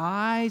into the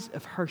eyes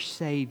of her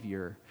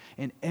Savior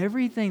and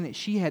everything that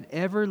she had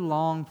ever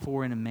longed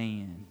for in a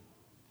man.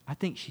 I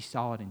think she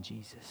saw it in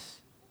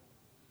Jesus.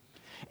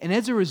 And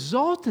as a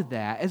result of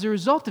that, as a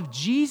result of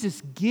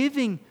Jesus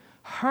giving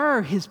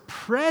her His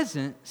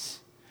presence,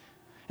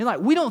 and like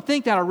we don't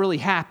think that'll really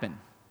happen.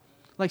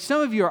 Like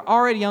some of you are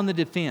already on the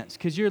defense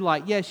because you're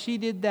like, yeah, she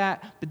did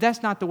that, but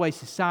that's not the way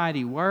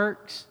society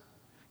works.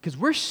 Because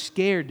we're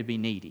scared to be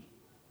needy.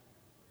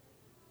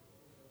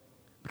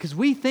 Because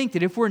we think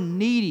that if we're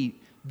needy,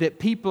 that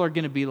people are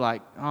going to be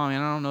like, oh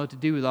man, I don't know what to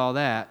do with all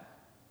that.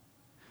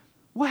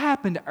 What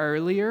happened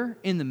earlier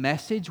in the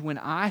message when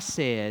I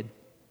said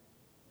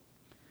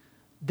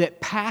that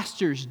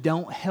pastors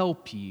don't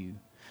help you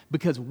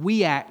because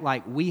we act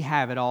like we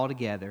have it all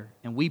together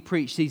and we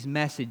preach these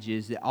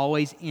messages that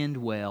always end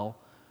well,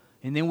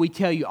 and then we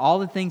tell you all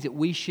the things that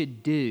we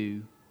should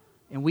do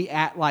and we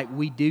act like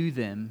we do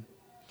them.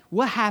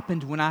 What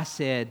happened when I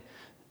said,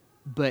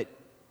 but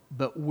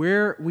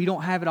we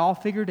don't have it all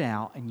figured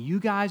out and you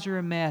guys are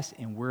a mess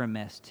and we're a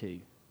mess too?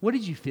 What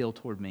did you feel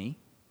toward me?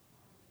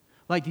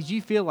 Like, did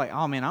you feel like,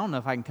 oh man, I don't know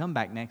if I can come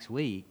back next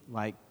week?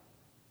 Like,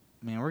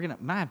 man,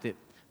 might have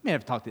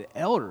to talk to the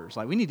elders.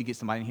 Like, we need to get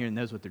somebody in here that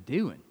knows what they're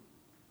doing.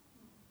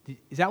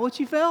 Is that what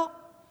you felt?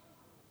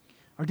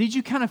 Or did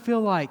you kind of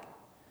feel like,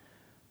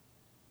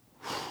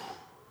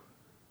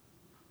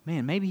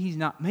 man, maybe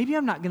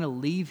I'm not going to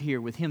leave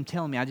here with him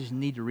telling me I just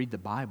need to read the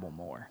Bible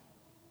more.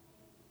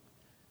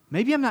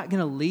 Maybe I'm not going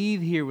to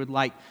leave here with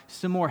like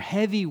some more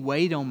heavy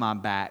weight on my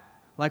back,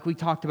 like we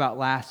talked about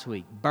last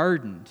week,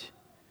 burdened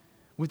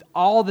with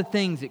all the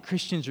things that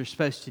Christians are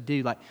supposed to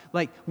do.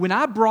 Like when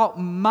I brought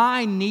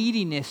my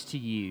neediness to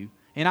you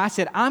and I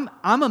said, I'm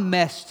a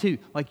mess too.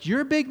 Like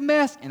you're a big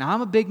mess and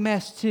I'm a big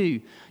mess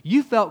too.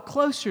 You felt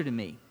closer to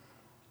me.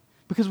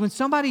 Because when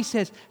somebody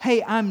says,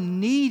 hey,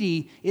 I'm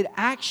needy, it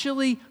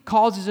actually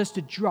causes us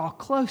to draw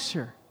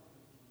closer.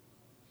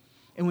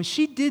 And when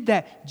she did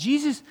that,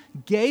 Jesus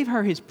gave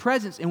her His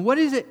presence. And what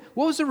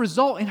was the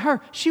result in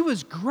her? She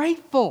was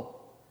grateful.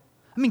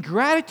 I mean,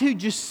 gratitude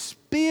just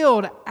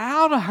spilled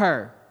out of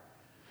her.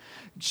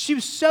 She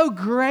was so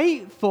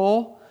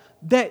grateful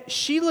that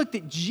she looked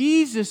at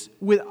Jesus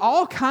with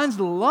all kinds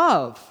of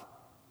love.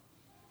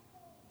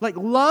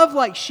 Love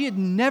like she had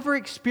never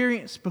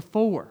experienced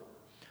before.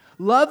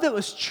 Love that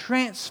was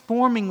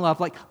transforming love,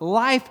 like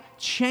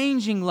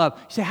life-changing love.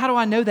 You say, how do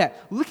I know that?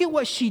 Look at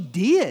what she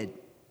did.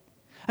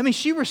 I mean,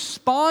 she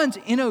responds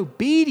in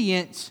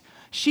obedience.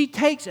 She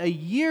takes a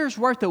year's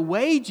worth of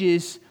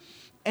wages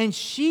and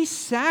she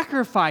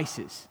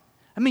sacrifices.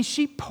 I mean,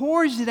 she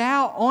pours it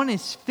out on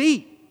His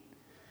feet.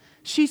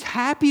 She's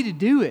happy to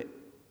do it.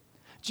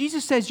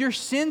 Jesus says, your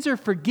sins are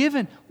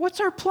forgiven. What's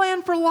her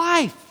plan for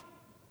life?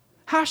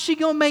 How's she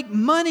going to make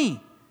money?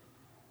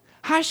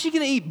 How's she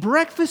going to eat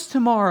breakfast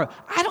tomorrow?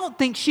 I don't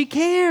think she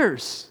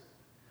cares.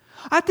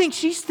 I think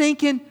she's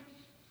thinking,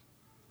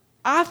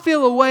 I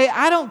feel a way.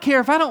 I don't care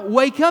if I don't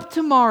wake up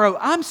tomorrow.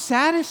 I'm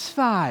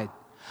satisfied.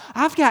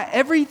 I've got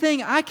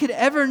everything I could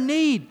ever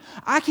need.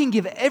 I can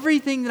give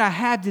everything that I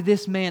have to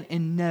this man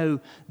and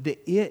know that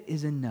it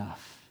is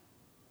enough.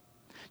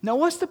 Now,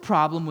 what's the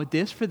problem with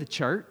this for the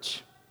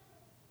church?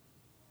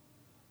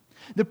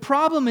 The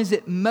problem is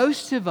that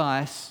most of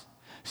us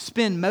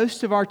spend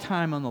most of our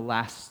time on the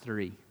last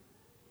three.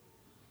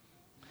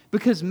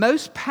 Because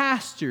most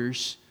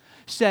pastors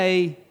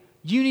say,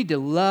 you need to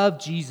love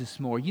Jesus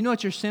more. You know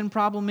what your sin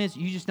problem is?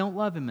 You just don't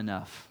love Him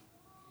enough.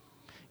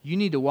 You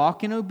need to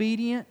walk in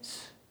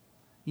obedience.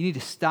 You need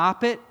to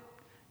stop it.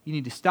 You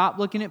need to stop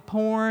looking at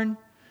porn.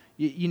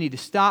 You need to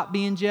stop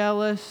being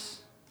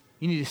jealous.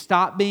 You need to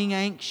stop being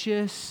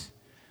anxious.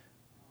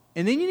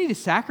 And then you need to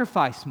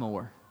sacrifice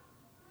more.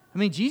 I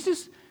mean,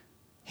 Jesus,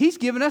 He's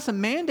given us a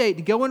mandate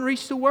to go and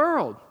reach the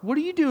world. What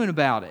are you doing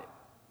about it?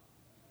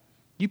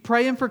 You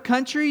praying for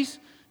countries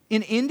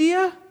in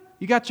India?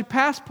 You got your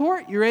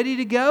passport? You ready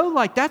to go?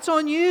 Like, that's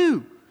on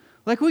you.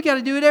 Like, we got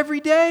to do it every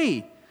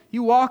day.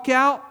 You walk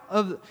out,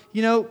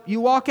 you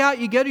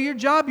go to your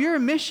job, you're a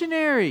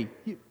missionary.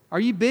 Are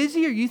you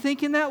busy? Are you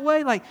thinking that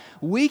way? Like,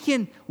 we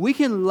can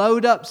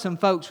load up some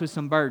folks with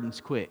some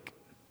burdens quick.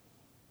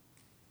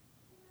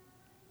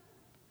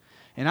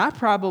 And I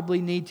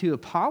probably need to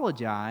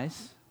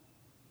apologize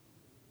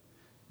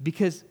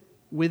because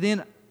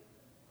within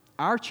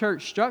our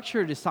church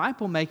structure,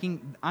 disciple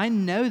making, I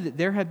know that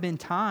there have been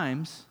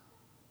times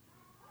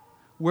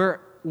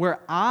where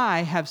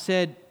I have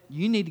said,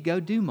 you need to go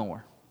do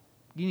more.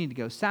 You need to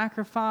go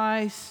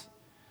sacrifice.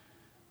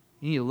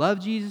 You need to love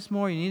Jesus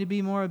more. You need to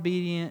be more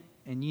obedient.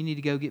 And you need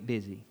to go get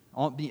busy.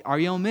 Are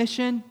you on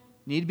mission?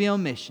 You need to be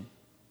on mission.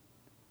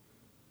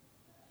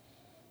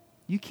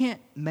 You can't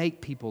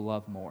make people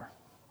love more.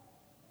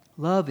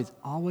 Love is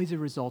always a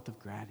result of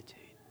gratitude.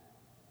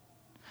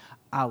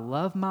 I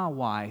love my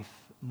wife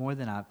more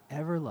than I've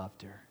ever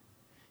loved her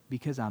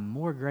because I'm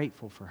more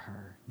grateful for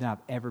her than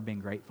I've ever been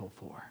grateful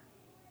for.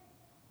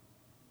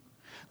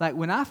 Like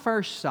when I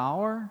first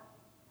saw her,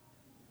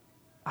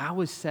 I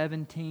was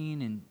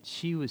 17 and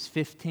she was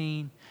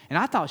 15, and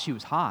I thought she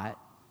was hot.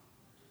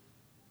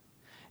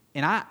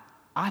 And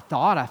I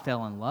thought I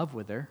fell in love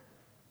with her,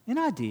 and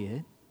I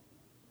did.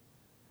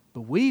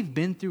 But we've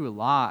been through a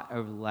lot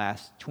over the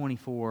last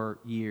 24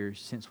 years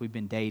since we've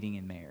been dating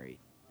and married.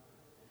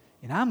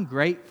 And I'm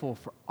grateful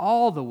for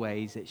all the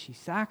ways that she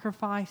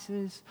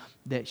sacrifices,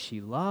 that she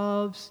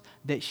loves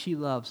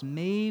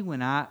me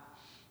when I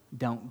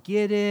don't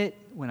get it,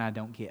 when I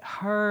don't get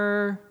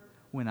her,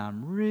 when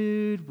I'm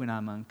rude, when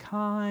I'm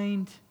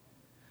unkind.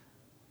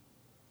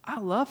 I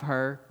love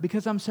her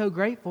because I'm so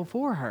grateful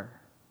for her.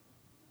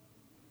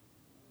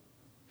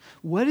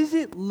 What does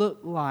it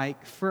look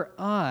like for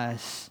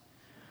us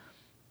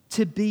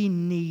to be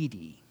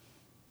needy?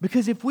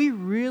 Because if we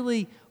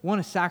really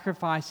want to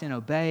sacrifice and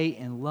obey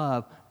and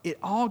love, it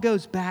all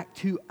goes back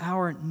to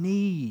our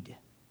need.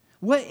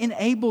 What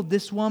enabled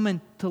this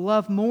woman to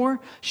love more?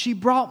 She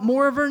brought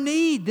more of her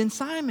need than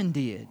Simon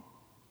did.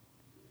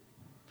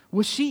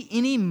 Was she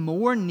any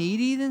more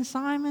needy than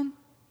Simon?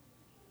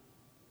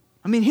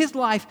 I mean, his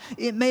life,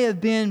 it may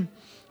have been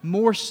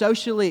more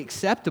socially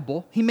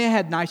acceptable. He may have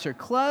had nicer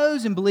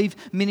clothes and believed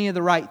many of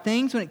the right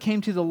things when it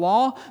came to the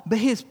law, but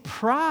his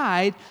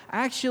pride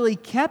actually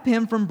kept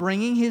him from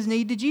bringing his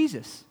need to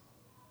Jesus.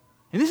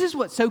 And this is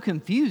what's so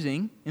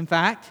confusing, in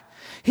fact.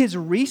 His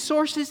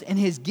resources and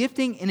his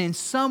gifting, and in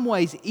some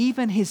ways,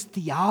 even his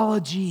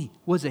theology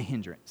was a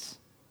hindrance.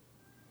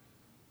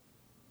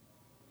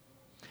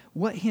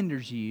 What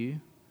hinders you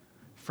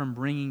from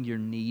bringing your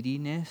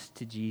neediness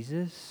to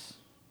Jesus?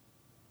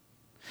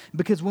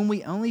 Because when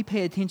we only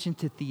pay attention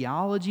to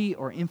theology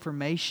or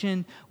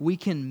information, we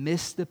can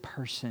miss the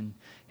person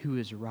who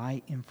is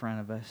right in front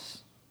of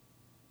us.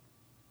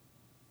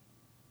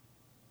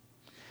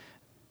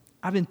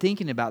 I've been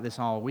thinking about this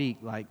all week.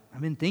 I've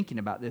been thinking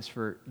about this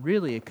for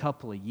really a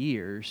couple of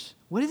years.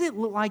 What does it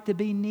look like to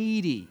be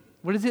needy?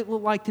 What does it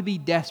look like to be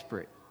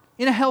desperate?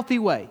 In a healthy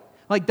way.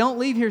 Don't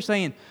leave here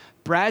saying,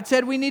 Brad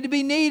said we need to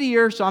be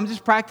needier, so I'm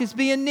just practice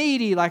being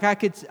needy. I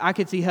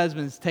could see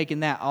husbands taking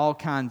that all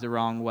kinds of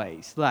wrong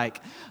ways.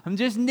 I'm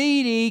just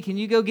needy. Can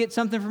you go get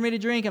something for me to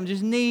drink? I'm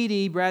just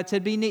needy. Brad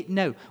said be needy.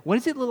 No. What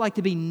does it look like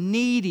to be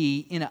needy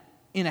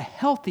in a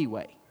healthy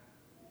way?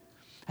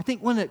 I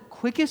think one of the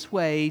quickest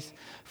ways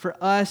for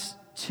us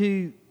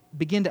to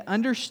begin to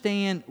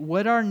understand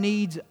what our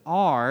needs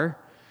are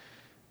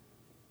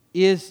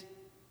is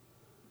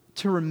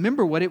to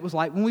remember what it was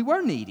like when we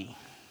were needy.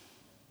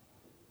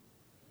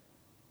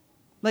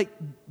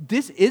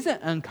 This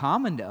isn't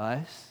uncommon to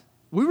us.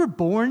 We were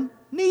born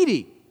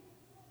needy.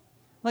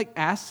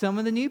 Ask some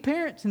of the new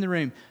parents in the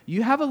room.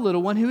 You have a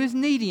little one who is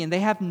needy, and they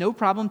have no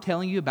problem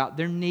telling you about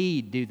their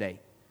need, do they?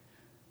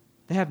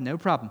 They have no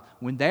problem.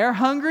 When they are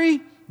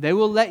hungry, they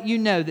will let you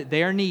know that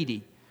they are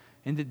needy,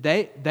 and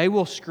that they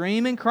will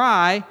scream and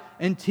cry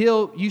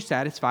until you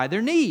satisfy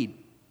their need.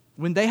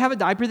 When they have a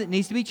diaper that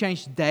needs to be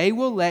changed, they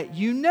will let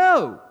you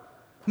know.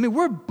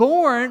 We're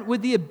born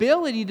with the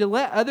ability to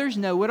let others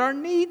know what our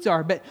needs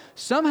are, but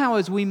somehow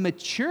as we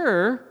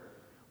mature,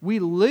 we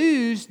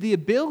lose the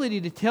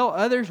ability to tell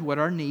others what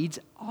our needs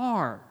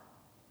are.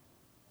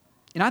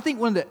 And I think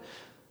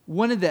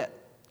one of the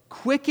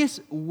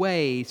quickest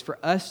ways for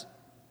us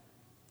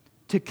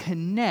to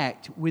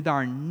connect with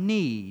our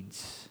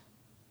needs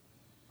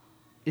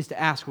is to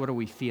ask, what are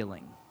we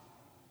feeling?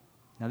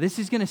 Now, this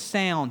is going to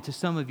sound to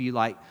some of you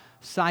like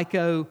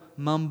psycho,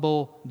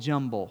 mumble,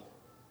 jumble.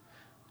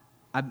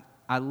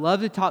 I'd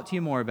love to talk to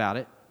you more about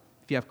it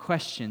if you have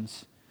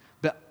questions,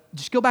 but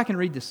just go back and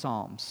read the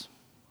Psalms.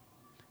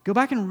 Go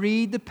back and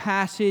read the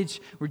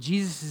passage where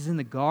Jesus is in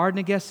the Garden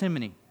of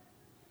Gethsemane.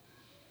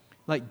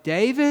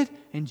 David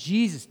and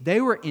Jesus,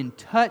 they were in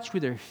touch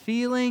with their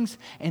feelings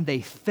and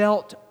they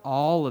felt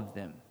all of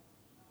them.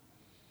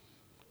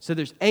 So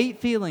there's 8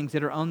 feelings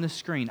that are on the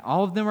screen.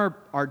 All of them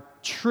are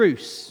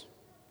truths.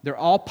 They're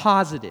all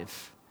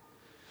positive.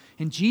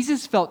 And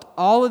Jesus felt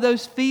all of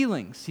those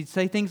feelings. He'd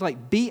say things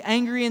like, be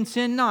angry and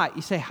sin not.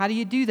 You say, how do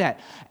you do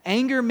that?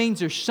 Anger means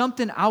there's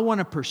something I want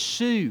to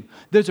pursue.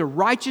 There's a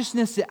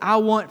righteousness that I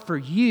want for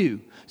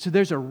you. So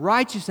there's a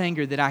righteous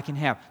anger that I can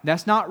have.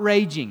 That's not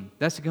raging.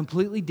 That's a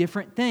completely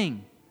different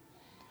thing.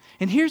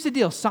 And here's the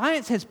deal.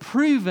 Science has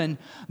proven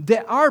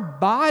that our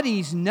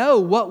bodies know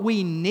what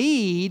we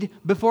need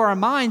before our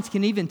minds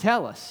can even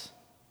tell us.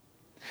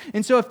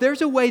 And so if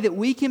there's a way that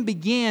we can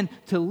begin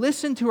to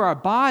listen to our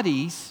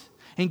bodies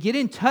and get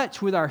in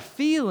touch with our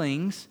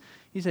feelings,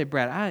 you say,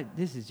 Brad,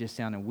 this is just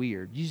sounding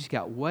weird. You just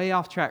got way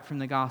off track from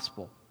the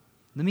gospel.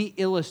 Let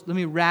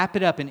me wrap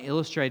it up and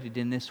illustrate it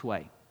in this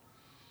way.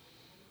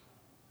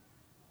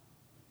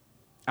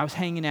 I was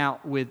hanging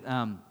out with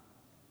the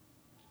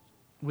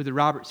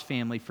Roberts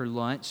family for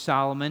lunch.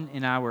 Solomon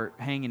and I were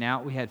hanging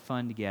out. We had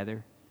fun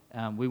together.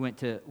 We went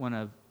to one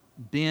of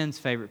Ben's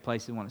favorite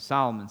places, one of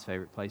Solomon's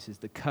favorite places,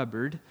 the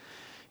Cupboard.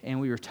 And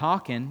we were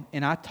talking,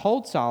 and I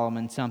told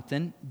Solomon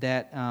something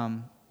that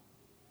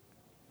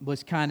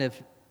was kind of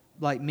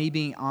like me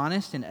being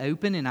honest and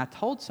open. And I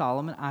told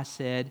Solomon, I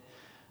said,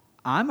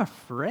 I'm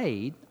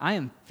afraid, I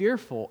am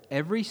fearful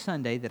every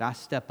Sunday that I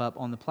step up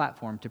on the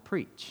platform to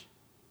preach.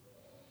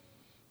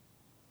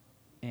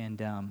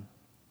 And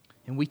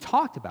we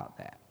talked about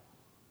that.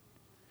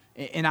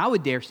 And I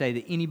would dare say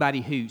that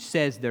anybody who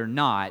says they're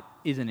not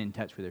isn't in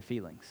touch with their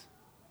feelings.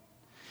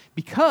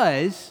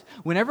 Because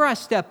whenever I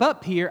step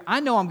up here, I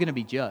know I'm going to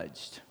be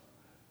judged.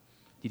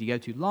 Did he go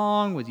too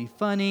long? Was he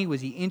funny? Was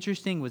he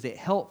interesting? Was it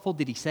helpful?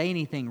 Did he say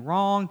anything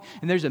wrong?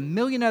 And there's a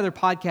million other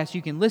podcasts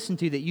you can listen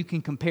to that you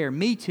can compare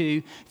me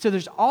to. So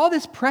there's all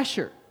this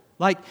pressure.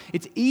 Like,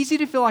 it's easy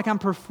to feel like I'm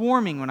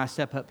performing when I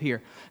step up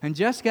here. And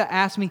Jessica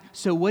asked me,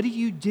 so what do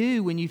you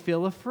do when you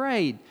feel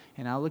afraid?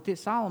 And I looked at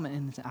Solomon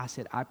and I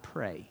said, I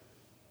pray.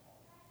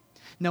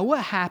 Now,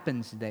 what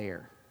happens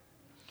there?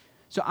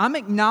 So I'm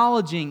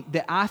acknowledging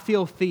that I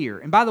feel fear.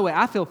 And by the way,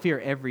 I feel fear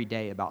every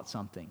day about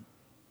something.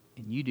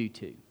 And you do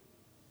too.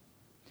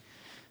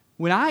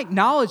 When I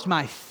acknowledge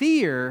my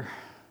fear,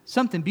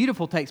 something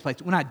beautiful takes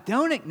place. When I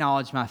don't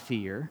acknowledge my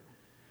fear,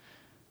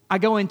 I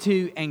go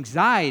into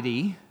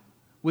anxiety,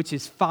 which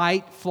is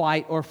fight,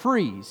 flight, or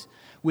freeze.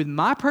 With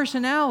my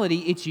personality,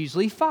 it's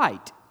usually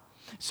fight.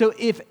 So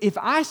if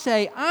I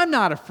say, I'm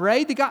not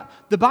afraid,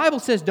 the Bible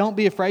says don't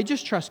be afraid,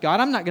 just trust God.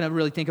 I'm not going to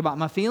really think about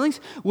my feelings.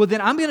 Well, then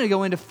I'm going to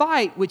go into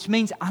fight, which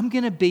means I'm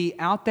going to be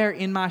out there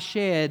in my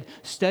shed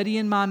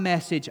studying my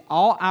message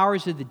all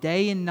hours of the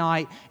day and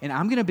night, and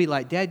I'm going to be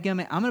like,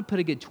 dadgummit, I'm going to put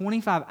a good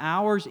 25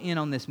 hours in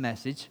on this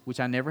message, which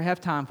I never have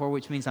time for,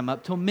 which means I'm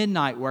up till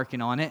midnight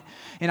working on it,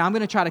 and I'm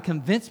going to try to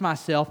convince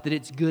myself that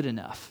it's good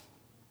enough.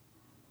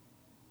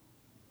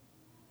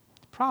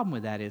 Problem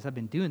with that is I've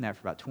been doing that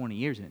for about 20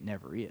 years and it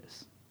never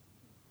is.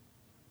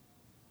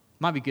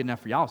 Might be good enough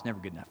for y'all, it's never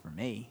good enough for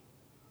me.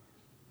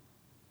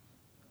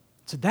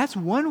 So that's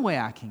one way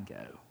I can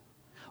go.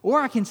 Or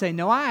I can say,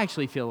 no, I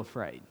actually feel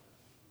afraid.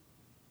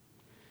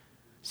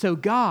 So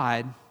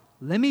God,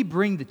 let me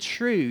bring the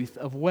truth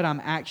of what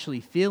I'm actually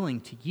feeling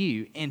to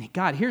you. And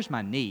God, here's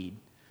my need.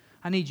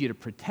 I need you to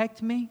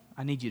protect me.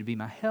 I need you to be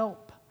my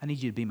help. I need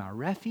you to be my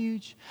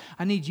refuge.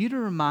 I need you to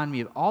remind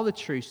me of all the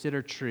truths that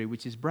are true,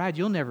 which is, Brad,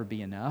 you'll never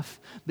be enough,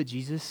 but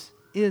Jesus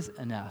is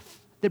enough.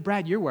 That,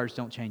 Brad, your words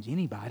don't change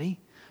anybody,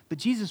 but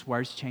Jesus'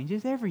 words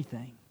changes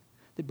everything.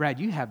 That, Brad,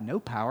 you have no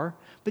power,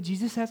 but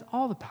Jesus has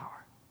all the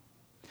power.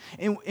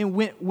 And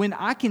when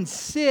I can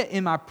sit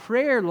in my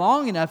prayer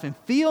long enough and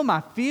feel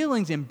my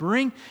feelings and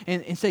bring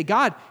and say,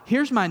 God,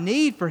 here's my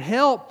need for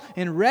help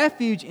and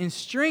refuge and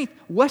strength,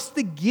 what's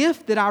the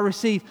gift that I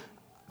receive?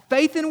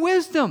 Faith and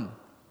wisdom.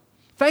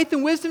 Faith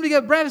and wisdom to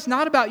go, Brad, it's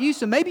not about you,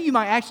 so maybe you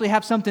might actually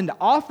have something to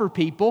offer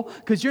people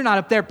because you're not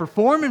up there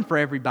performing for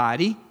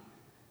everybody.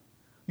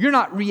 You're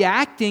not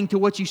reacting to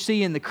what you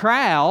see in the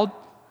crowd.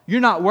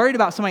 You're not worried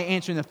about somebody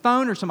answering the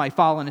phone or somebody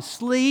falling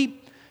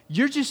asleep.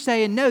 You're just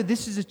saying, no,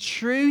 this is a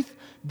truth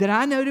that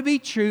I know to be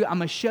true. I'm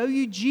going to show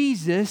you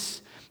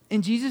Jesus,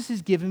 and Jesus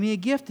has given me a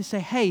gift to say,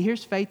 hey,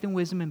 here's faith and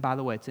wisdom, and by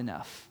the way, it's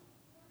enough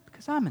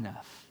because I'm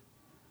enough.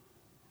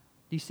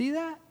 Do you see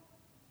that?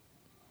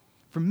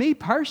 For me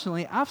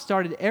personally, I've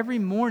started every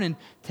morning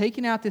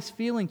taking out this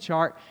feeling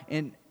chart,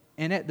 and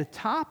at the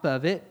top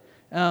of it,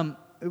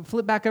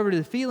 flip back over to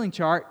the feeling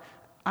chart,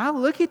 I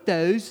look at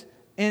those,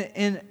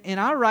 and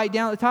I write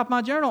down at the top of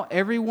my journal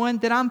every one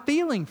that I'm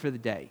feeling for the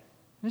day.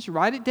 Just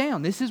write it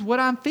down. This is what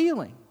I'm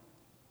feeling.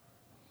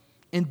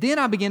 And then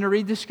I begin to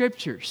read the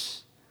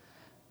scriptures.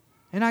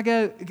 And I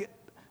go,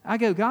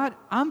 God,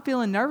 I'm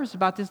feeling nervous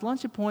about this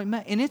lunch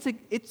appointment, and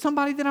it's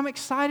somebody that I'm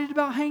excited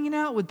about hanging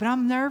out with, but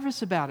I'm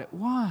nervous about it.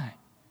 Why?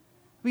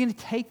 We're going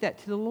to take that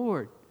to the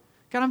Lord.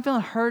 God, I'm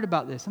feeling hurt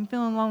about this. I'm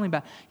feeling lonely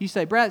about it. You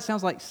say, Brad, it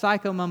sounds like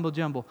psycho mumbo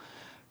jumbo.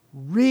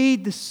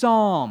 Read the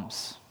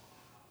Psalms.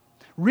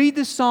 Read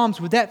the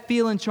Psalms with that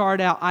feeling chart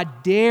out. I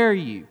dare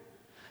you.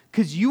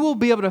 Because you will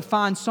be able to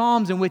find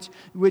Psalms in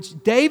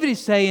which David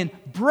is saying,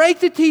 break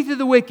the teeth of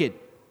the wicked.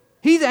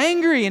 He's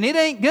angry and it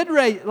ain't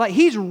good. Like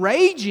he's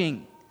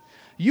raging.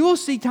 You will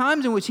see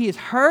times in which he is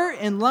hurt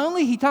and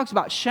lonely. He talks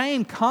about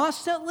shame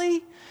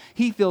constantly.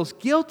 He feels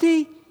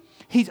guilty.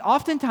 He's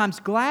oftentimes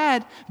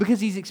glad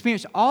because he's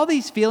experienced all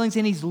these feelings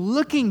and he's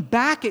looking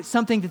back at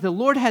something that the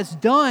Lord has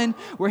done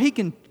where he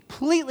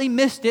completely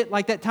missed it,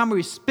 like that time where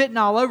he's spitting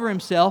all over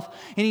himself.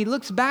 And he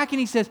looks back and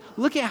he says,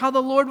 look at how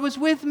the Lord was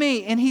with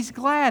me. And he's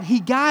glad he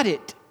got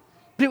it.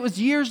 But it was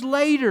years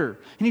later.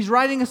 And he's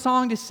writing a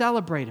song to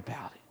celebrate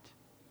about it.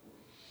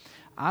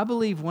 I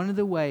believe one of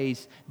the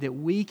ways that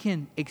we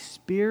can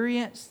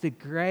experience the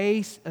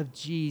grace of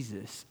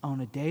Jesus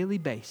on a daily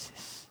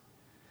basis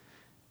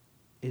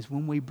is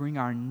when we bring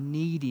our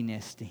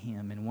neediness to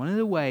Him. And one of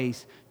the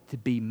ways to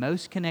be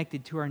most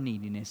connected to our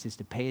neediness is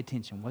to pay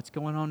attention what's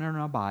going on in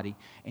our body,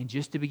 and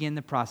just to begin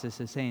the process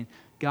of saying,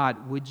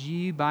 God, would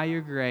you, by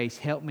your grace,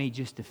 help me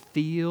just to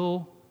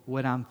feel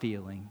what I'm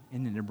feeling,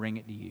 and then to bring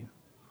it to you.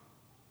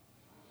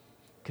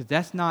 Because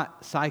that's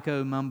not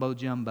psycho mumbo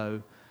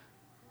jumbo.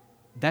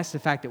 That's the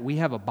fact that we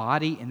have a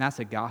body, and that's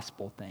a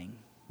gospel thing,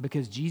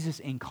 because Jesus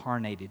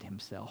incarnated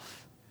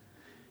Himself.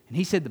 And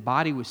He said the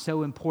body was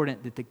so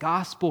important that the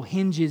gospel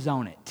hinges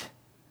on it.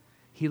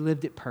 He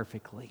lived it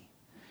perfectly.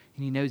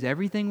 And He knows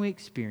everything we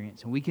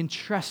experience, and we can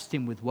trust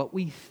Him with what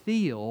we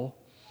feel.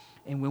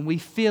 And when we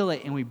feel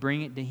it and we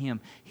bring it to Him,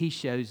 He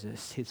shows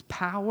us His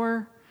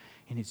power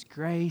and His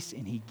grace,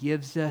 and He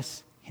gives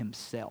us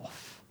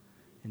Himself.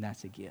 And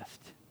that's a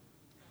gift.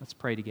 Let's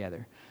pray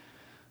together.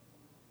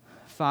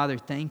 Father,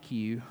 thank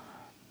you.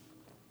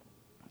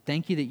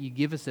 Thank you that you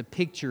give us a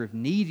picture of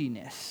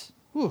neediness.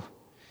 Whew.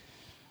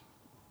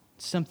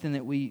 Something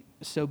that we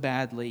so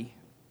badly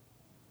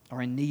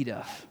are in need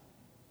of.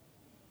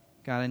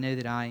 God, I know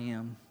that I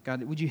am.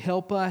 God, would you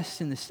help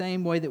us in the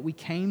same way that we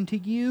came to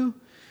you?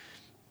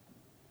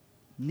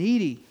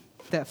 Needy,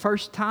 that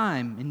first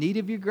time, in need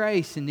of your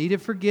grace, in need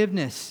of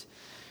forgiveness,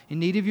 in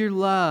need of your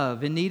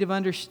love, in need of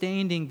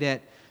understanding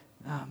that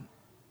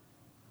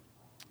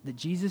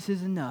Jesus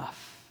is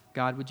enough.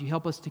 God, would you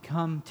help us to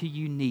come to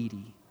you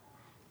needy,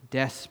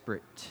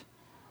 desperate,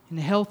 in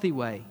a healthy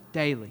way,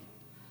 daily,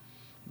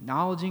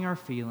 acknowledging our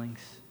feelings,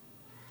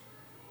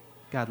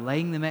 God,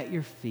 laying them at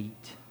your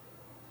feet,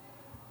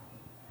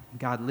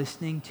 God,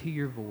 listening to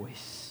your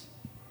voice.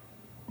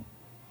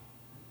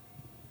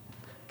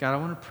 God, I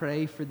want to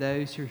pray for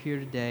those who are here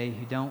today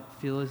who don't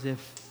feel as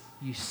if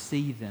you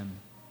see them.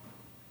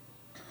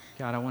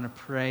 God, I want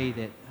to pray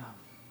that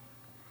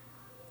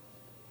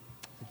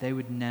they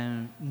would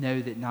know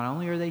that not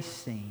only are they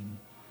seen,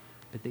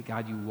 but that,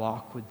 God, you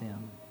walk with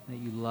them, that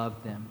you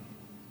love them.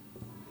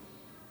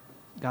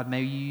 God,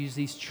 may you use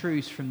these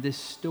truths from this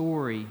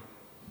story.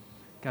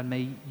 God,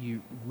 may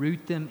you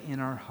root them in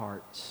our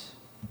hearts.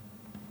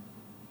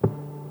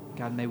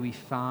 God, may we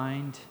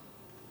find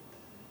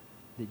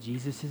that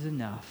Jesus is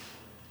enough.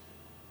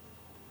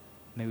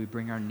 May we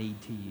bring our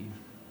need to you.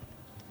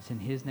 It's in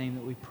His name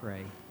that we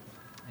pray.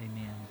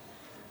 Amen.